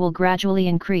power will gradually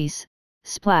increase.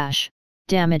 Splash,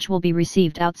 damage will be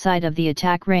received outside of the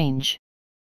attack range.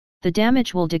 The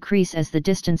damage will decrease as the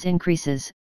distance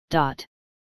increases.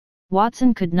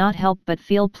 Watson could not help but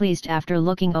feel pleased after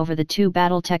looking over the 2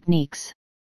 battle techniques.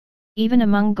 Even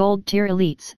among gold-tier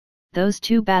elites, those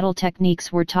 2 battle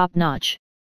techniques were top-notch.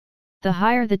 The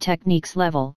higher the technique's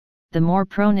level, the more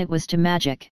prone it was to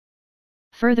magic.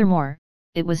 Furthermore,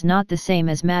 it was not the same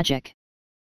as magic.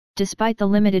 Despite the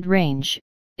limited range,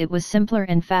 it was simpler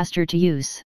and faster to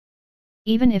use.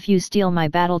 Even if you steal my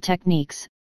battle techniques,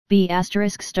 B****,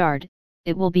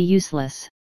 it will be useless.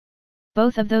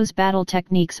 Both of those battle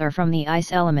techniques are from the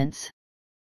ice elements.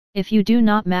 If you do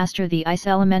not master the ice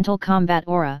elemental combat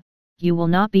aura, you will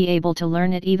not be able to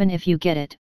learn it even if you get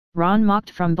it, Ron mocked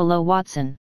from below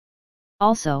Watson.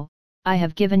 Also, I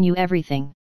have given you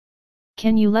everything.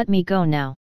 Can you let me go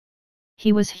now?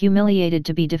 He was humiliated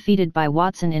to be defeated by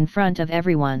Watson in front of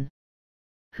everyone.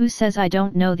 Who says I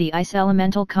don't know the ice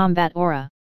elemental combat aura?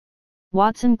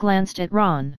 Watson glanced at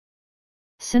Ron.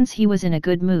 Since he was in a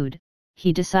good mood,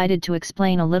 he decided to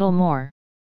explain a little more.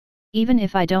 Even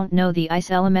if I don't know the ice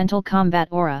elemental combat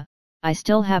aura, I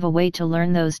still have a way to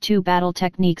learn those 2 battle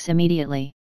techniques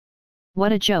immediately.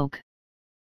 What a joke!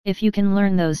 If you can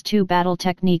learn those 2 battle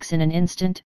techniques in an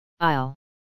instant, I'll...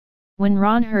 When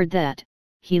Ron heard that,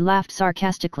 he laughed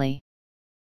sarcastically.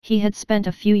 He had spent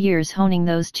a few years honing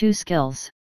those two skills.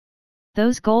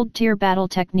 Those gold-tier battle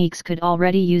techniques could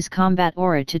already use combat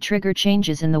aura to trigger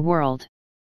changes in the world.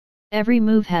 Every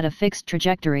move had a fixed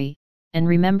trajectory, and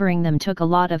remembering them took a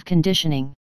lot of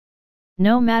conditioning.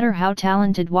 No matter how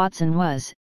talented Watson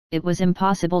was, it was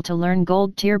impossible to learn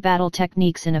gold-tier battle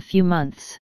techniques in a few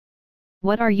months.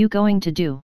 What are you going to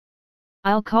do?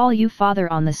 I'll call you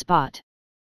father on the spot.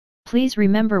 Please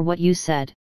remember what you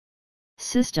said.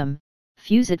 System,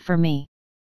 fuse it for me.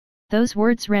 Those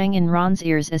words rang in Ron's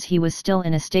ears as he was still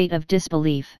in a state of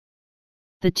disbelief.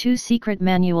 The two secret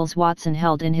manuals Watson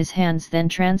held in his hands then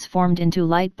transformed into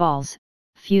light balls,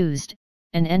 fused,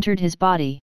 and entered his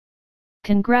body.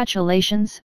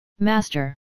 Congratulations,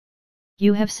 Master!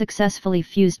 You have successfully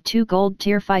fused two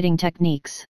gold-tier fighting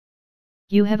techniques.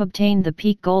 You have obtained the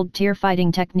peak gold-tier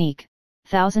fighting technique,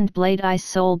 Thousand Blade Ice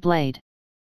Soul Blade.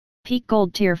 Peak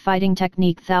gold-tier fighting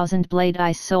technique Thousand Blade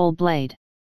Ice Soul Blade.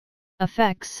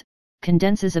 Effects: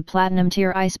 condenses a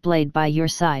platinum-tier ice blade by your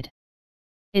side.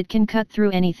 It can cut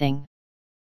through anything.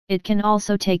 It can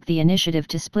also take the initiative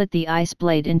to split the ice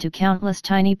blade into countless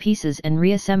tiny pieces and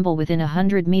reassemble within a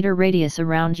 100-meter radius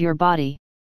around your body.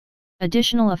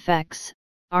 Additional effects: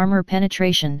 armor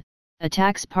penetration,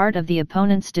 attacks part of the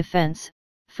opponent's defense,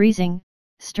 freezing,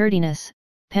 sturdiness,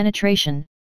 penetration,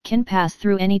 can pass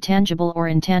through any tangible or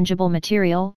intangible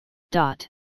material.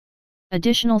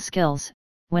 Additional skills: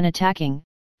 when attacking,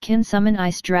 can summon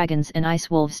ice dragons and ice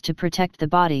wolves to protect the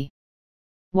body.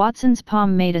 Watson's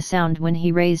palm made a sound when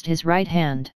he raised his right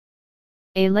hand.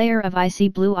 A layer of icy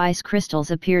blue ice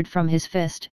crystals appeared from his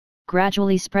fist,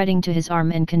 gradually spreading to his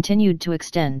arm and continued to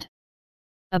extend.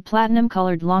 A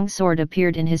platinum-colored long sword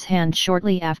appeared in his hand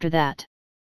shortly after that.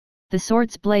 The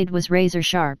sword's blade was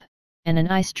razor-sharp, and an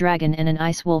ice dragon and an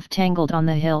ice wolf tangled on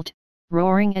the hilt,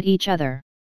 roaring at each other.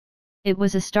 It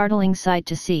was a startling sight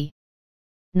to see.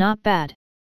 Not bad.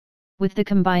 With the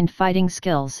combined fighting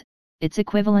skills, it's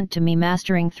equivalent to me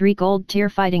mastering 3 gold-tier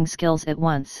fighting skills at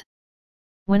once.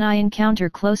 When I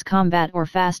encounter close combat or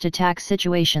fast attack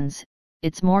situations,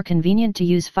 it's more convenient to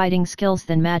use fighting skills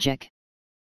than magic.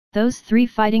 Those 3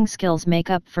 fighting skills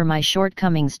make up for my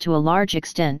shortcomings to a large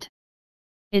extent.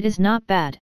 It is not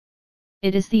bad.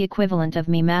 It is the equivalent of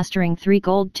me mastering 3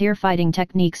 gold-tier fighting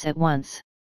techniques at once.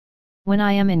 When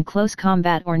I am in close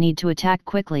combat or need to attack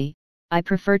quickly, I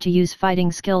prefer to use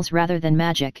fighting skills rather than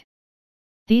magic.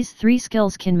 These 3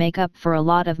 skills can make up for a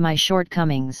lot of my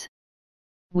shortcomings.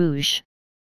 Whoosh!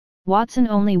 Watson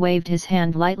only waved his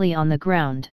hand lightly on the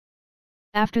ground.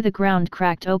 After the ground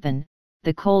cracked open,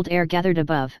 the cold air gathered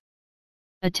above.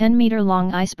 A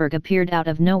 10-meter-long iceberg appeared out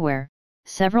of nowhere,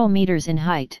 several meters in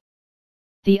height.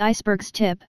 The iceberg's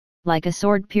tip, like a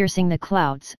sword piercing the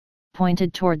clouds,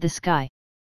 pointed toward the sky.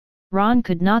 Ron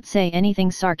could not say anything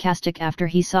sarcastic after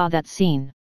he saw that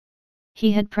scene.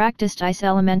 He had practiced ice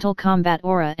elemental combat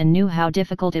aura and knew how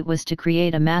difficult it was to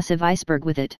create a massive iceberg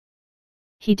with it.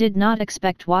 He did not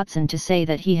expect Watson to say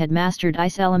that he had mastered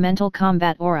ice elemental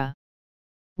combat aura.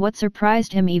 What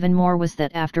surprised him even more was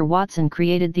that after Watson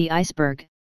created the iceberg,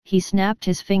 he snapped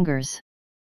his fingers.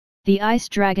 The ice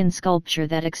dragon sculpture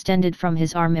that extended from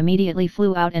his arm immediately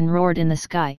flew out and roared in the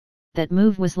sky. That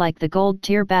move was like the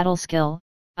gold-tier battle skill,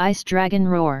 Ice Dragon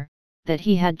Roar, that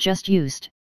he had just used,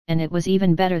 and it was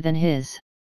even better than his.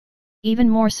 Even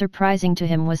more surprising to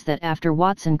him was that after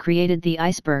Watson created the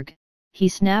iceberg, he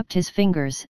snapped his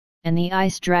fingers, and the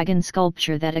ice dragon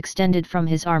sculpture that extended from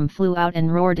his arm flew out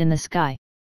and roared in the sky.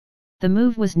 The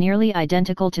move was nearly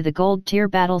identical to the gold-tier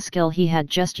battle skill he had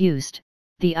just used,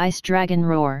 the Ice Dragon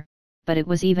Roar, but it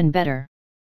was even better.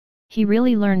 He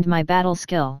really learned my battle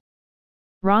skill.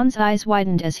 Ron's eyes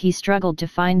widened as he struggled to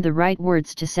find the right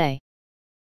words to say.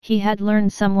 He had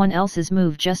learned someone else's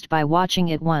move just by watching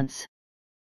it once.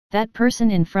 That person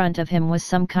in front of him was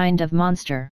some kind of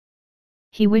monster.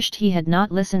 He wished he had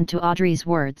not listened to Audrey's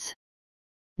words.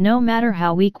 No matter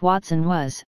how weak Watson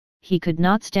was, he could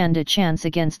not stand a chance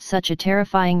against such a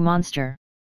terrifying monster.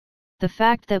 The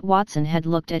fact that Watson had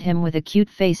looked at him with a cute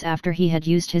face after he had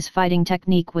used his fighting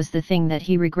technique was the thing that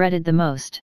he regretted the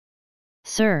most.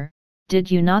 "Sir,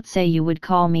 did you not say you would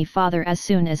call me father as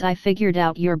soon as I figured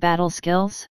out your battle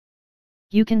skills?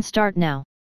 You can start now."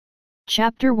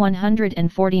 Chapter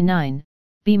 149,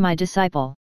 Be My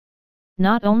Disciple.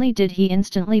 Not only did he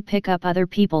instantly pick up other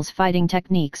people's fighting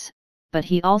techniques, but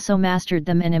he also mastered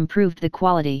them and improved the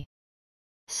quality.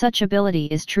 Such ability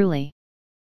is truly.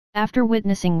 After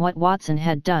witnessing what Watson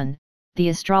had done, the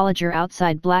astrologer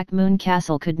outside Black Moon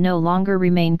Castle could no longer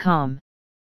remain calm.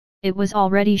 It was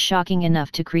already shocking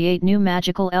enough to create new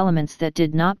magical elements that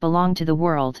did not belong to the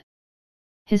world.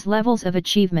 His levels of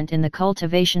achievement in the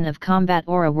cultivation of combat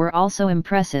aura were also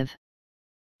impressive.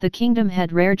 The kingdom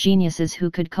had rare geniuses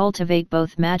who could cultivate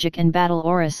both magic and battle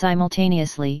aura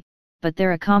simultaneously, but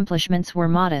their accomplishments were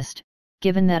modest,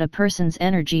 given that a person's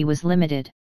energy was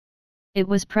limited. It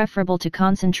was preferable to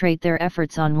concentrate their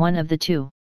efforts on one of the two.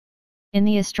 In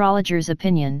the astrologer's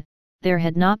opinion, there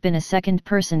had not been a second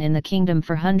person in the kingdom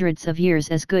for hundreds of years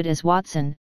as good as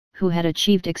Watson, who had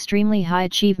achieved extremely high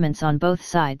achievements on both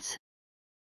sides.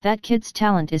 That kid's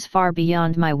talent is far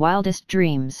beyond my wildest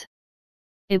dreams.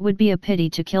 It would be a pity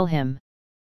to kill him.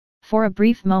 For a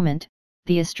brief moment,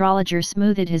 the astrologer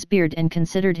smoothed his beard and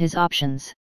considered his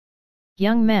options.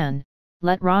 "Young man,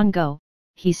 let Ron go,"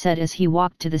 he said as he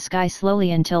walked to the sky slowly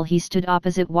until he stood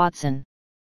opposite Watson.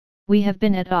 "We have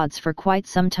been at odds for quite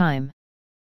some time.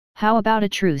 How about a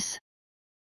truce?"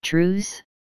 "Truce?"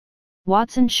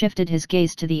 Watson shifted his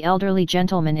gaze to the elderly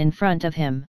gentleman in front of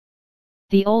him.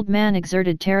 The old man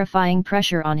exerted terrifying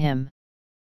pressure on him.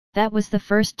 That was the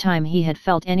first time he had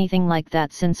felt anything like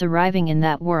that since arriving in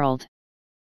that world.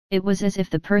 It was as if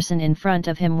the person in front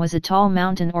of him was a tall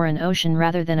mountain or an ocean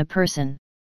rather than a person.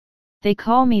 "They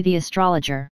call me the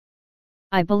astrologer.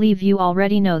 I believe you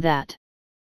already know that."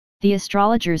 The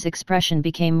astrologer's expression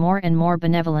became more and more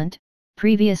benevolent.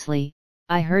 "Previously,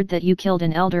 I heard that you killed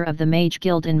an elder of the Mage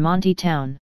Guild in Monty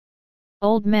Town.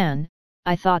 Old man,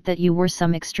 I thought that you were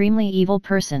some extremely evil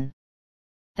person.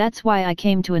 That's why I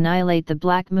came to annihilate the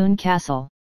Black Moon Castle.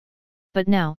 But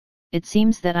now, it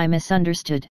seems that I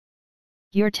misunderstood.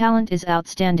 Your talent is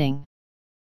outstanding.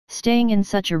 Staying in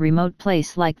such a remote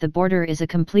place like the border is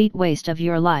a complete waste of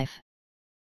your life.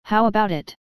 How about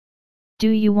it?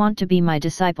 Do you want to be my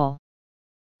disciple?"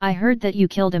 "I heard that you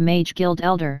killed a Mage Guild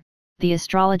elder," the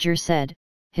astrologer said,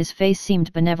 his face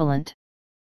seemed benevolent.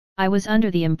 "I was under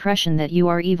the impression that you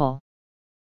are evil.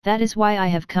 That is why I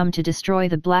have come to destroy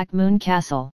the Black Moon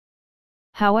Castle.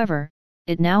 However,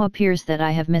 it now appears that I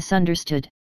have misunderstood.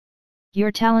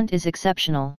 Your talent is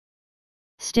exceptional.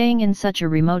 Staying in such a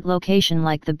remote location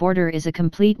like the border is a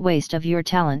complete waste of your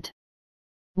talent.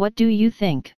 What do you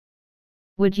think?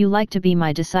 Would you like to be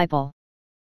my disciple?"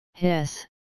 "Hiss."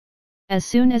 As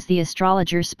soon as the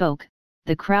astrologer spoke,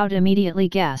 the crowd immediately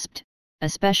gasped,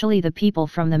 especially the people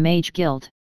from the Mage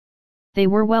Guild. They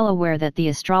were well aware that the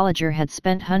astrologer had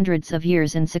spent hundreds of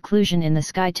years in seclusion in the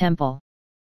Sky Temple.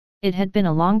 It had been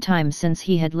a long time since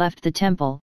he had left the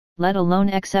temple, let alone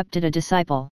accepted a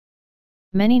disciple.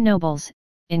 Many nobles,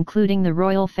 including the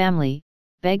royal family,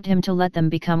 begged him to let them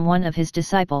become one of his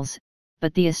disciples,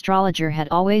 but the astrologer had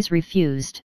always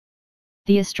refused.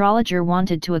 The astrologer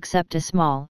wanted to accept a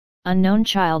small, unknown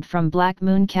child from Black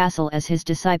Moon Castle as his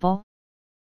disciple?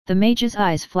 The mage's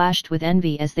eyes flashed with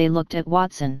envy as they looked at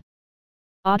Watson.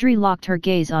 Audrey locked her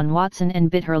gaze on Watson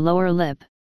and bit her lower lip.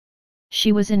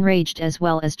 She was enraged as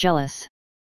well as jealous.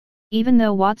 Even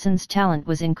though Watson's talent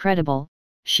was incredible,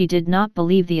 she did not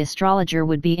believe the astrologer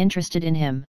would be interested in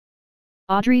him.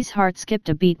 Audrey's heart skipped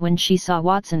a beat when she saw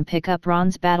Watson pick up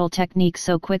Ron's battle technique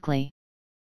so quickly.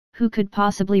 Who could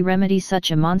possibly remedy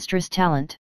such a monstrous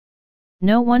talent?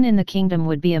 No one in the kingdom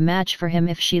would be a match for him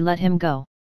if she let him go.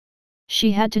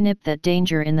 She had to nip that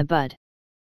danger in the bud.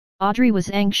 Audrey was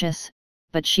anxious,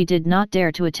 but she did not dare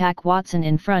to attack Watson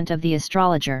in front of the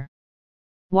astrologer.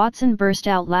 Watson burst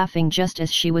out laughing just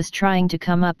as she was trying to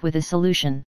come up with a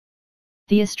solution.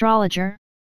 "The astrologer?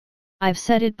 I've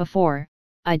said it before,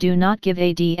 I do not give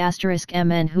a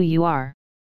d*mn who you are.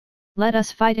 Let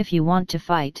us fight if you want to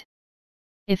fight.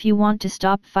 If you want to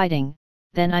stop fighting,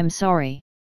 then I'm sorry.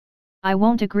 I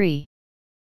won't agree."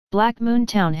 Black Moon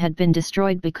Town had been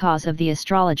destroyed because of the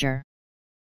astrologer.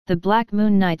 The Black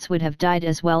Moon Knights would have died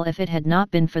as well if it had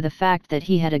not been for the fact that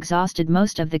he had exhausted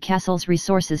most of the castle's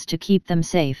resources to keep them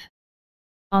safe.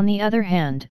 On the other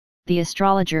hand, the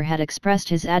astrologer had expressed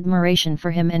his admiration for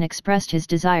him and expressed his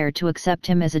desire to accept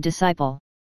him as a disciple.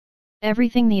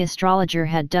 Everything the astrologer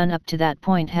had done up to that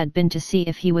point had been to see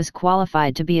if he was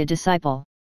qualified to be a disciple.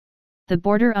 The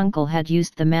border uncle had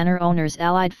used the manor owner's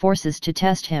allied forces to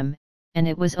test him, and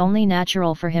it was only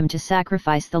natural for him to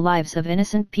sacrifice the lives of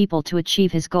innocent people to achieve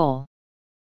his goal.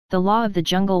 The law of the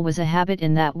jungle was a habit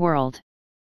in that world.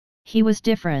 He was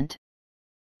different.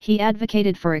 He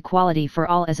advocated for equality for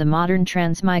all as a modern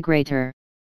transmigrator.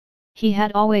 He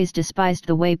had always despised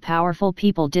the way powerful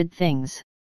people did things.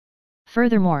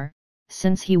 Furthermore,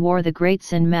 since he wore the Great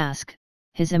Sin mask,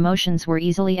 his emotions were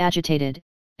easily agitated,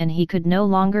 and he could no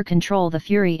longer control the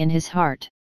fury in his heart.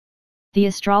 The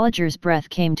astrologer's breath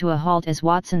came to a halt as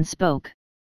Watson spoke.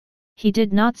 He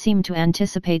did not seem to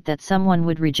anticipate that someone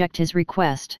would reject his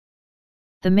request.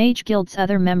 The Mage Guild's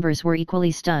other members were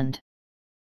equally stunned.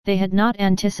 They had not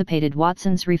anticipated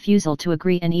Watson's refusal to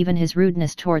agree and even his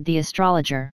rudeness toward the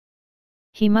astrologer.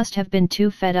 He must have been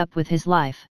too fed up with his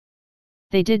life.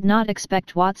 They did not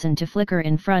expect Watson to flicker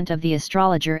in front of the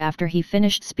astrologer after he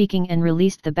finished speaking and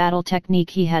released the battle technique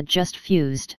he had just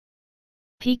fused.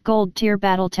 Peak Gold Tier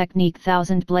Battle Technique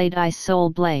 1000 Blade Ice Soul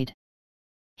Blade.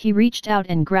 He reached out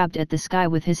and grabbed at the sky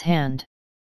with his hand.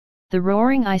 The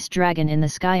roaring ice dragon in the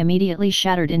sky immediately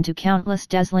shattered into countless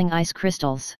dazzling ice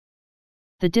crystals.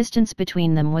 The distance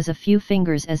between them was a few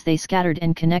fingers as they scattered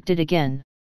and connected again.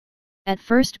 At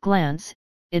first glance,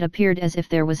 it appeared as if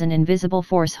there was an invisible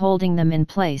force holding them in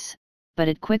place, but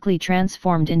it quickly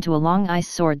transformed into a long ice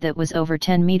sword that was over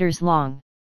 10 meters long.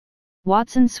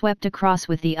 Watson swept across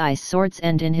with the ice sword's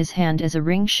end in his hand as a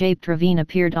ring-shaped ravine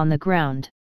appeared on the ground.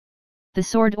 The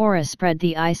sword aura spread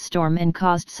the ice storm and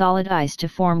caused solid ice to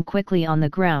form quickly on the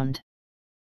ground.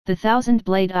 The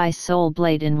 1000-blade ice soul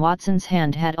blade in Watson's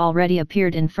hand had already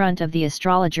appeared in front of the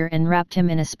astrologer and wrapped him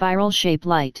in a spiral-shaped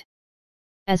light.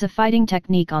 As a fighting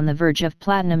technique on the verge of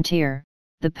platinum tier,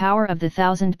 the power of the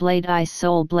 1000-blade ice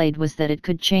soul blade was that it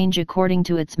could change according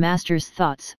to its master's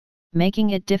thoughts,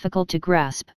 making it difficult to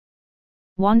grasp.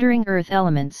 Wandering earth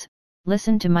elements,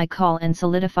 listen to my call and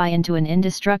solidify into an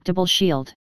indestructible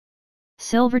shield.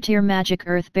 Silver tier magic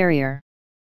earth barrier.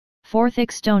 4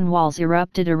 thick stone walls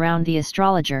erupted around the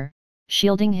astrologer,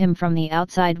 shielding him from the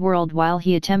outside world while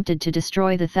he attempted to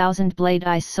destroy the 1000-blade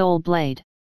ice soul blade.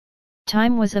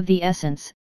 Time was of the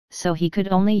essence, so he could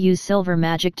only use silver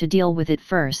magic to deal with it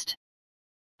first.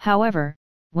 However,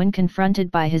 when confronted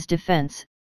by his defense,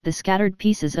 the scattered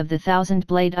pieces of the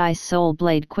 1000-blade ice soul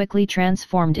blade quickly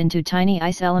transformed into tiny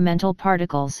ice elemental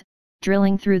particles,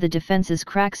 drilling through the defense's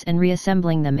cracks and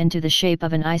reassembling them into the shape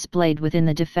of an ice blade within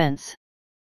the defense.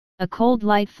 A cold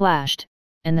light flashed,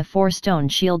 and the 4 stone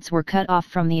shields were cut off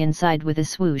from the inside with a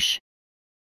swoosh.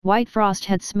 White frost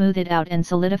had smoothed out and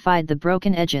solidified the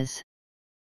broken edges.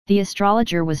 The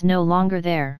astrologer was no longer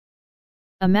there.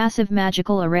 A massive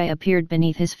magical array appeared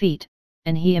beneath his feet,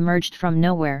 and he emerged from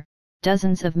nowhere,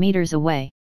 dozens of meters away.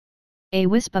 A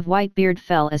wisp of white beard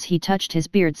fell as he touched his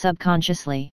beard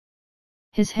subconsciously.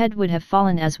 His head would have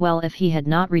fallen as well if he had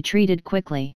not retreated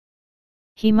quickly.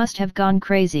 He must have gone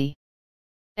crazy.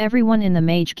 Everyone in the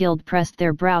Mage Guild pressed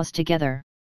their brows together.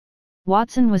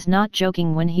 Watson was not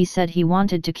joking when he said he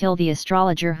wanted to kill the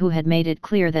astrologer who had made it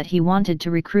clear that he wanted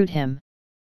to recruit him.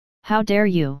 How dare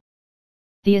you?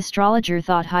 The astrologer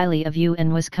thought highly of you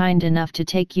and was kind enough to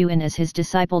take you in as his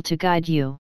disciple to guide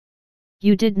you.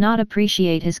 You did not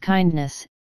appreciate his kindness,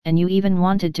 and you even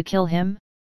wanted to kill him?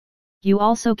 You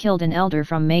also killed an elder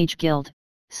from Mage Guild,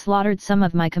 slaughtered some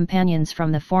of my companions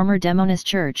from the former Demoness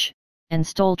Church, and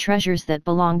stole treasures that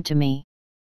belonged to me.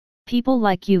 People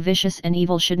like you, vicious and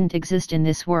evil, shouldn't exist in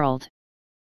this world.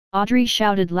 Audrey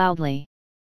shouted loudly.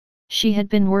 She had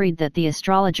been worried that the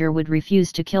astrologer would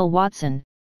refuse to kill Watson,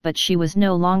 but she was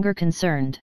no longer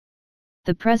concerned.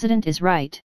 The president is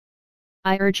right.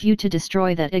 I urge you to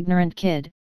destroy that ignorant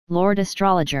kid, Lord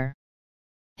Astrologer.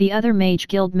 The other Mage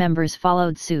Guild members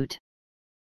followed suit.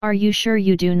 Are you sure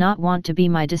you do not want to be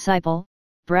my disciple,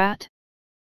 brat?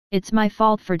 It's my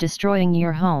fault for destroying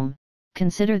your home.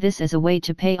 Consider this as a way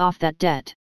to pay off that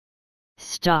debt.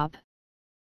 Stop.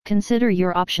 Consider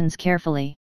your options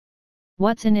carefully.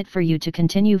 What's in it for you to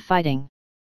continue fighting?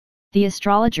 The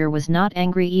astrologer was not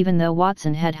angry even though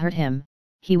Watson had hurt him,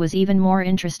 he was even more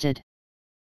interested.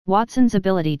 Watson's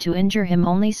ability to injure him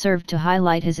only served to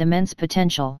highlight his immense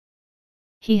potential.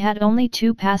 He had only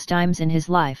 2 pastimes in his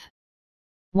life.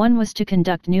 One was to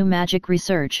conduct new magic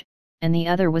research, and the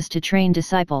other was to train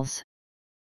disciples.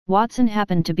 Watson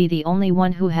happened to be the only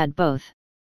one who had both.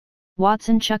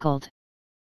 Watson chuckled.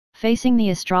 Facing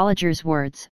the astrologer's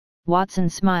words, Watson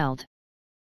smiled.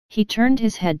 He turned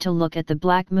his head to look at the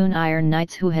Black Moon Iron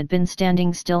Knights who had been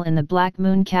standing still in the Black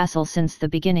Moon Castle since the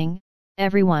beginning.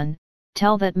 Everyone,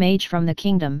 tell that mage from the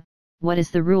kingdom, what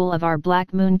is the rule of our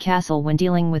Black Moon Castle when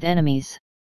dealing with enemies?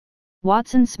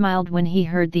 Watson smiled when he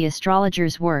heard the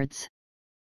astrologer's words.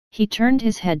 He turned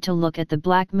his head to look at the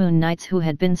Black Moon Knights who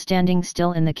had been standing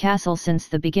still in the castle since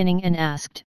the beginning and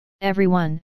asked,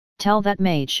 everyone, tell that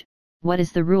mage, what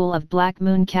is the rule of Black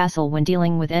Moon Castle when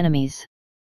dealing with enemies?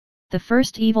 The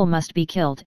first evil must be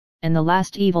killed, and the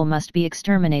last evil must be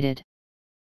exterminated.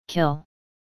 Kill.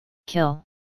 Kill.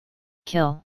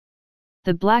 Kill.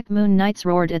 The Black Moon Knights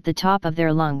roared at the top of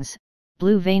their lungs,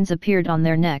 blue veins appeared on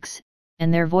their necks,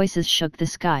 and their voices shook the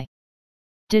sky.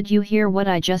 Did you hear what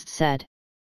I just said?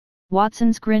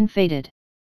 Watson's grin faded.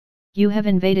 You have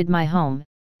invaded my home,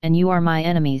 and you are my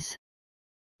enemies.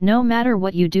 No matter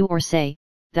what you do or say,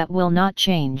 that will not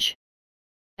change.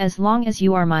 As long as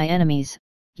you are my enemies,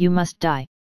 you must die.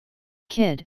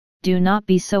 Kid, do not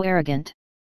be so arrogant.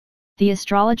 The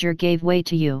astrologer gave way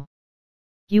to you.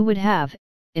 You would have,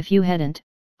 if you hadn't.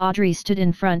 Audrey stood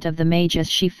in front of the mage as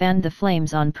she fanned the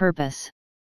flames on purpose.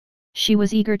 She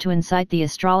was eager to incite the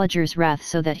astrologer's wrath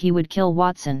so that he would kill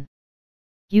Watson.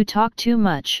 You talk too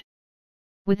much.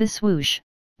 With a swoosh,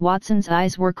 Watson's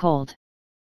eyes were cold.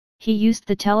 He used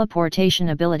the teleportation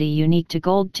ability unique to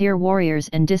gold tier warriors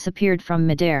and disappeared from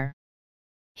midair.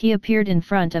 He appeared in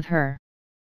front of her.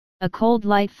 A cold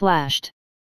light flashed.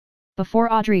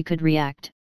 Before Audrey could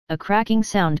react, a cracking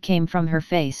sound came from her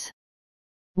face.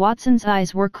 Watson's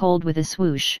eyes were cold with a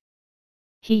swoosh.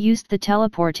 He used the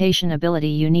teleportation ability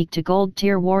unique to gold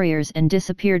tier warriors and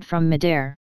disappeared from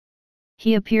midair.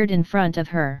 He appeared in front of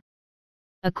her.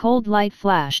 A cold light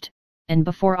flashed, and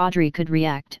before Audrey could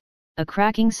react, a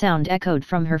cracking sound echoed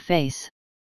from her face.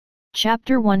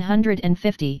 Chapter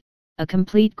 150, A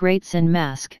Complete Great Sin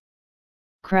Mask.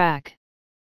 Crack.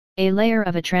 A layer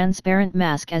of a transparent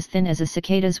mask as thin as a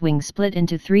cicada's wing split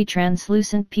into 3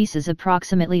 translucent pieces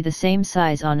approximately the same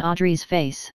size on Audrey's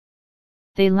face.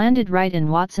 They landed right in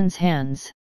Watson's hands.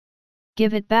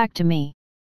 Give it back to me.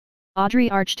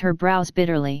 Audrey arched her brows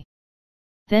bitterly.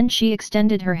 Then she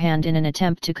extended her hand in an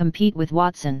attempt to compete with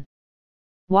Watson.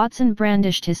 Watson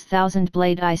brandished his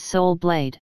 1000-blade ice soul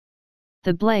blade.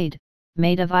 The blade,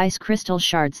 made of ice crystal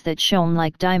shards that shone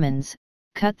like diamonds,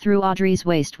 cut through Audrey's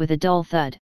waist with a dull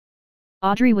thud.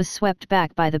 Audrey was swept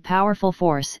back by the powerful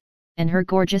force, and her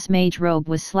gorgeous mage robe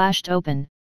was slashed open,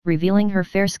 revealing her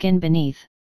fair skin beneath.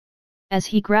 As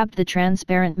he grabbed the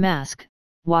transparent mask,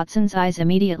 Watson's eyes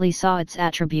immediately saw its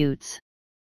attributes.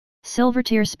 Silver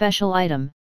tier special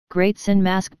item, Great Sin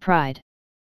Mask Pride.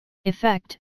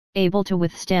 Effect, able to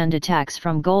withstand attacks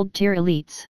from gold tier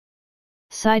elites.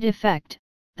 Side effect,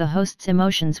 the host's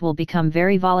emotions will become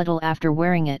very volatile after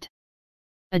wearing it.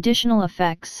 Additional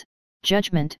effects,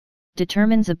 Judgment,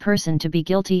 determines a person to be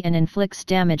guilty and inflicts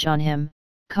damage on him,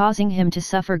 causing him to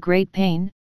suffer great pain.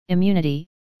 Immunity,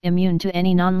 immune to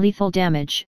any non-lethal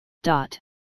damage.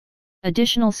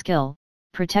 Additional skill,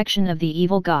 Protection of the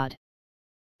Evil God.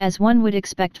 As one would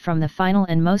expect from the final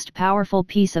and most powerful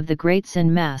piece of the Great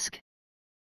Sin Mask.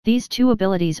 These 2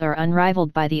 abilities are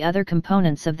unrivaled by the other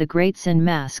components of the Great Sin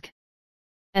Mask.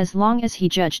 As long as he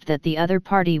judged that the other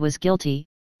party was guilty,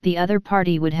 the other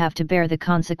party would have to bear the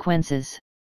consequences.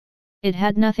 It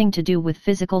had nothing to do with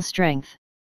physical strength.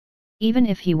 Even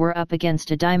if he were up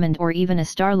against a diamond or even a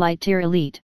starlight tier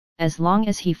elite, as long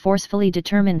as he forcefully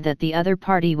determined that the other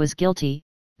party was guilty,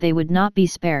 they would not be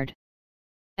spared.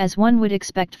 As one would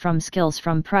expect from skills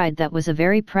from Pride, that was a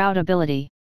very proud ability.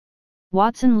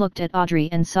 Watson looked at Audrey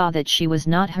and saw that she was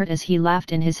not hurt as he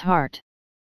laughed in his heart.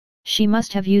 She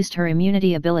must have used her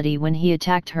immunity ability when he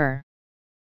attacked her.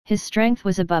 His strength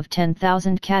was above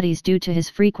 10,000 catties due to his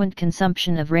frequent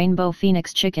consumption of rainbow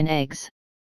phoenix chicken eggs.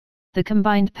 The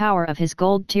combined power of his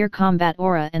gold tier combat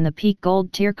aura and the peak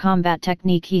gold tier combat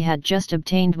technique he had just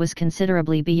obtained was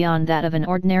considerably beyond that of an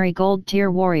ordinary gold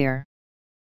tier warrior.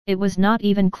 It was not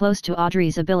even close to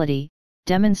Audrey's ability,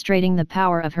 demonstrating the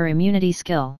power of her immunity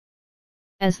skill.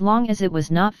 As long as it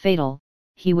was not fatal,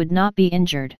 he would not be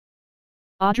injured.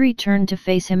 Audrey turned to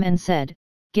face him and said,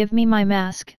 "Give me my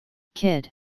mask, kid.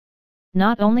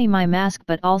 Not only my mask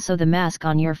but also the mask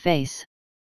on your face.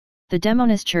 The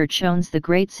Demoness Church owns the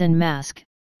Great Sin Mask,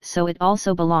 so it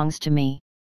also belongs to me.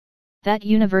 That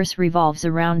universe revolves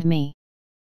around me.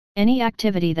 Any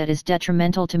activity that is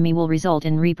detrimental to me will result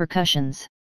in repercussions.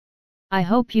 I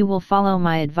hope you will follow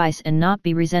my advice and not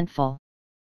be resentful."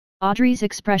 Audrey's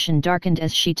expression darkened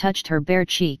as she touched her bare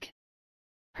cheek.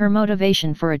 Her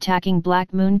motivation for attacking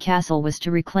Black Moon Castle was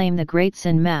to reclaim the Great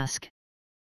Sin Mask.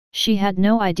 She had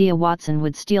no idea Watson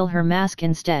would steal her mask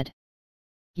instead.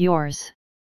 "Yours."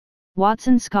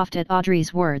 Watson scoffed at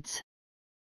Audrey's words.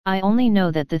 "I only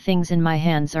know that the things in my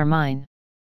hands are mine.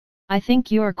 I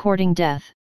think you're courting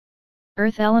death.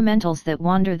 Earth elementals that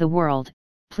wander the world,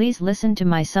 please listen to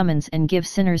my summons and give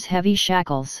sinners heavy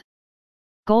shackles.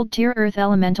 Gold tier Earth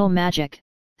elemental magic,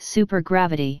 super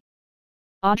gravity."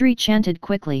 Audrey chanted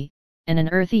quickly, and an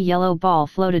earthy yellow ball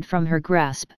floated from her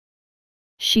grasp.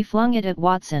 She flung it at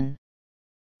Watson.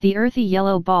 The earthy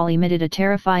yellow ball emitted a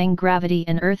terrifying gravity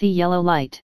and earthy yellow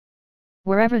light.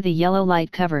 Wherever the yellow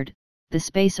light covered, the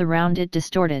space around it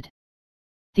distorted.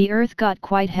 The earth got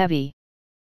quite heavy.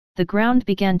 The ground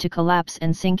began to collapse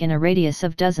and sink in a radius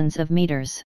of dozens of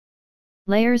meters.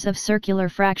 Layers of circular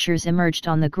fractures emerged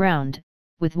on the ground,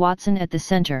 with Watson at the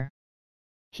center.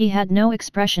 He had no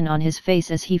expression on his face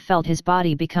as he felt his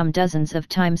body become dozens of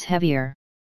times heavier.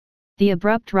 The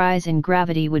abrupt rise in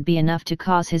gravity would be enough to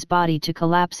cause his body to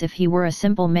collapse if he were a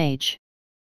simple mage.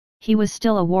 He was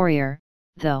still a warrior,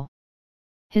 though.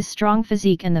 His strong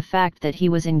physique and the fact that he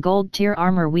was in gold-tier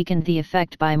armor weakened the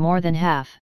effect by more than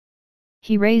half.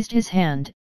 He raised his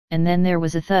hand, and then there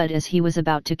was a thud as he was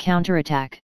about to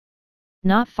counterattack.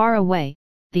 Not far away,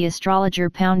 the astrologer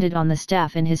pounded on the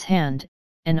staff in his hand,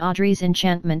 and Audrey's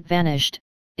enchantment vanished,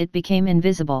 it became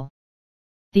invisible.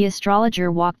 The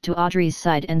astrologer walked to Audrey's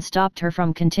side and stopped her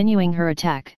from continuing her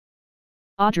attack.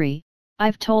 "Audrey,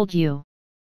 I've told you.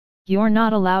 You're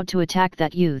not allowed to attack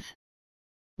that youth.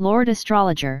 Lord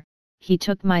Astrologer, he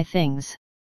took my things."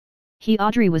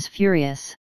 Audrey was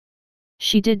furious.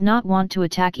 She did not want to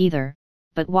attack either,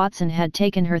 but Watson had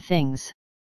taken her things.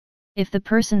 If the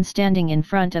person standing in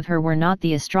front of her were not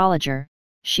the astrologer,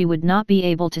 she would not be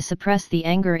able to suppress the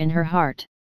anger in her heart.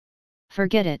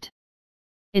 Forget it.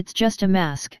 It's just a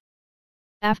mask.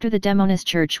 After the Demoness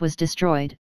Church was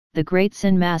destroyed, the Great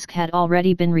Sin mask had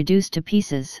already been reduced to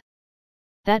pieces.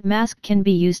 That mask can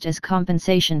be used as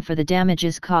compensation for the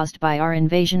damages caused by our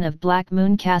invasion of Black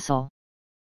Moon Castle.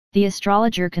 The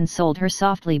astrologer consoled her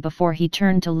softly before he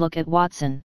turned to look at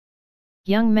Watson.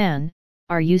 "Young man,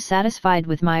 are you satisfied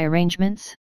with my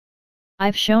arrangements?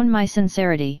 I've shown my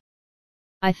sincerity.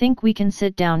 I think we can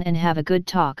sit down and have a good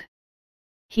talk."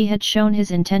 He had shown his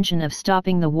intention of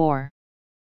stopping the war.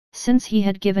 Since he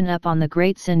had given up on the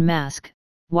Great Sin mask,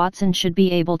 Watson should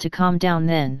be able to calm down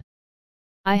then.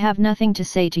 "I have nothing to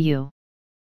say to you."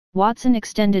 Watson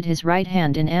extended his right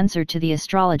hand in answer to the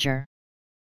astrologer.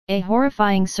 A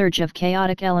horrifying surge of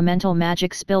chaotic elemental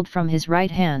magic spilled from his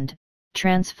right hand,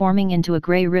 transforming into a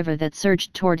grey river that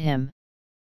surged toward him.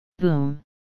 Boom!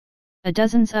 A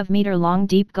dozens of meter-long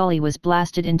deep gully was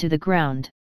blasted into the ground.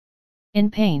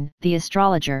 In pain, the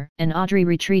astrologer and Audrey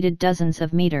retreated dozens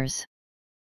of meters.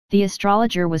 The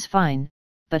astrologer was fine,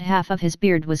 but half of his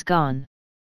beard was gone.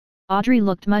 Audrey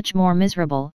looked much more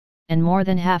miserable, and more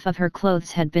than half of her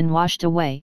clothes had been washed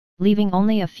away, leaving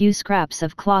only a few scraps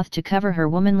of cloth to cover her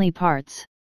womanly parts.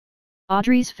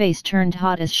 Audrey's face turned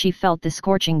hot as she felt the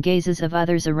scorching gazes of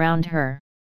others around her.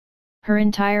 Her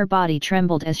entire body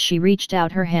trembled as she reached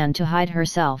out her hand to hide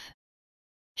herself.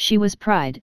 She was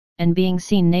pride, and being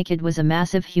seen naked was a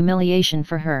massive humiliation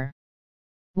for her.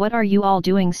 "What are you all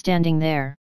doing standing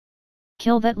there?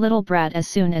 Kill that little brat as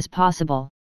soon as possible.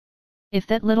 If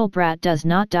that little brat does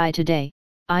not die today,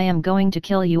 I am going to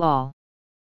kill you all."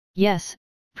 "Yes,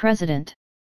 President."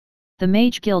 The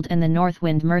Mage Guild and the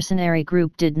Northwind mercenary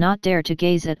group did not dare to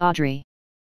gaze at Audrey.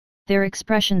 Their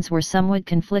expressions were somewhat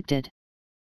conflicted.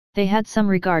 They had some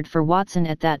regard for Watson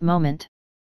at that moment.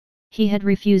 He had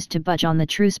refused to budge on the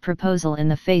truce proposal in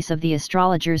the face of the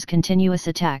astrologer's continuous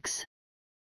attacks.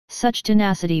 Such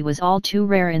tenacity was all too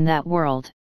rare in that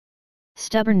world.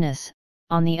 Stubbornness,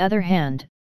 on the other hand,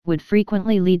 would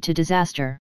frequently lead to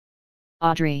disaster.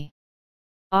 "Audrey."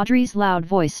 Audrey's loud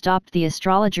voice stopped the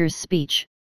astrologer's speech.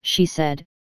 She said,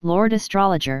 "Lord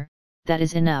Astrologer, that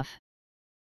is enough.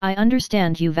 I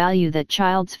understand you value that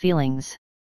child's feelings.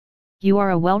 You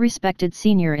are a well-respected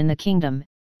senior in the kingdom,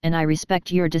 and I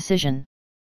respect your decision.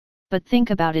 But think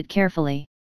about it carefully.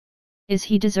 Is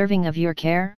he deserving of your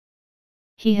care?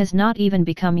 He has not even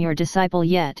become your disciple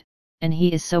yet, and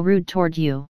he is so rude toward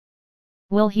you.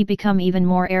 Will he become even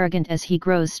more arrogant as he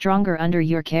grows stronger under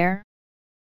your care?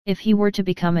 If he were to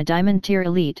become a diamond-tier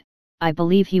elite, I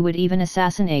believe he would even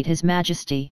assassinate His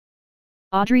Majesty."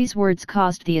 Audrey's words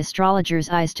caused the astrologer's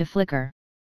eyes to flicker.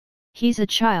 He's a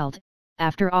child,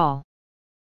 after all.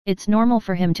 It's normal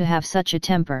for him to have such a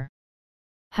temper.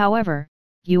 However,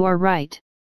 you are right.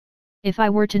 If I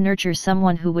were to nurture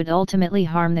someone who would ultimately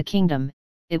harm the kingdom,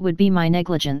 it would be my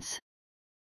negligence.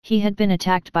 He had been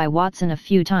attacked by Watson a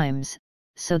few times,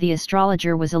 so the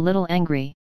astrologer was a little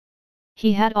angry.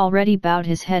 He had already bowed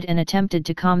his head and attempted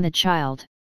to calm the child.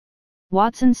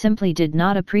 Watson simply did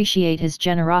not appreciate his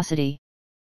generosity.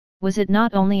 Was it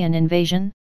not only an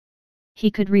invasion? He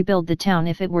could rebuild the town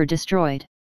if it were destroyed.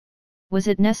 Was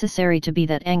it necessary to be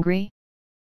that angry?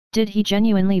 Did he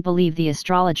genuinely believe the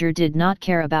astrologer did not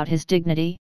care about his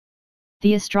dignity?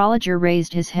 The astrologer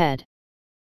raised his head.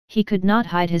 He could not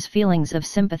hide his feelings of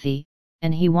sympathy,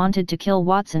 and he wanted to kill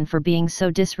Watson for being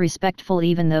so disrespectful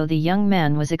even though the young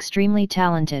man was extremely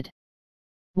talented.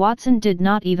 Watson did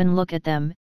not even look at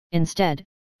them. Instead,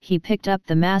 he picked up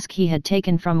the mask he had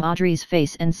taken from Audrey's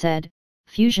face and said,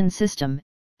 "Fusion system,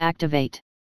 activate."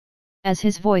 As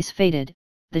his voice faded,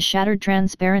 the shattered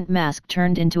transparent mask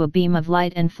turned into a beam of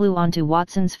light and flew onto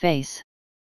Watson's face.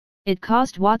 It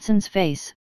caused Watson's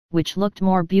face, which looked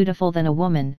more beautiful than a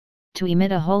woman, to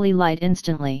emit a holy light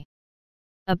instantly.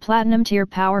 A platinum-tier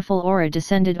powerful aura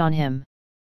descended on him.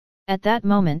 At that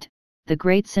moment, the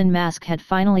Great Sin mask had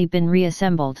finally been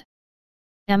reassembled.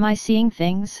 Am I seeing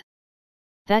things?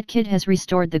 That kid has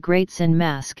restored the Great Sin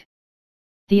Mask.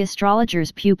 The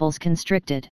astrologer's pupils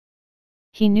constricted.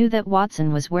 He knew that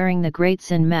Watson was wearing the Great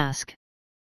Sin Mask.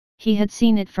 He had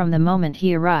seen it from the moment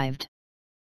he arrived.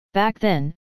 Back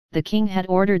then, the king had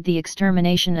ordered the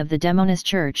extermination of the Demonist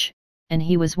Church, and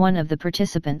he was one of the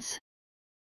participants.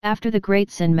 After the Great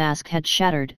Sin Mask had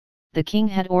shattered, the king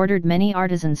had ordered many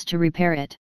artisans to repair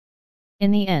it.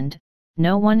 In the end,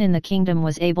 no one in the kingdom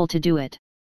was able to do it.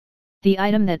 The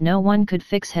item that no one could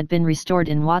fix had been restored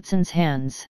in Watson's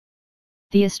hands.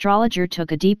 The astrologer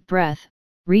took a deep breath,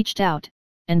 reached out,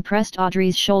 and pressed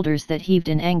Audrey's shoulders that heaved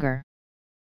in anger.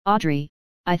 "Audrey,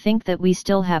 I think that we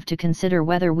still have to consider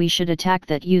whether we should attack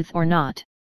that youth or not."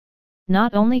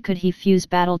 Not only could he fuse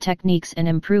battle techniques and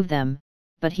improve them,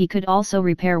 but he could also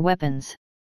repair weapons.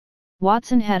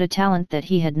 Watson had a talent that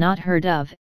he had not heard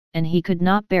of, and he could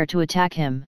not bear to attack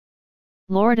him.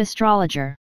 "Lord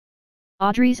Astrologer!"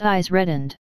 Audrey's eyes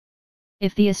reddened.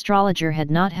 If the astrologer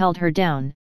had not held her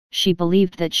down, she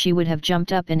believed that she would have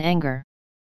jumped up in anger.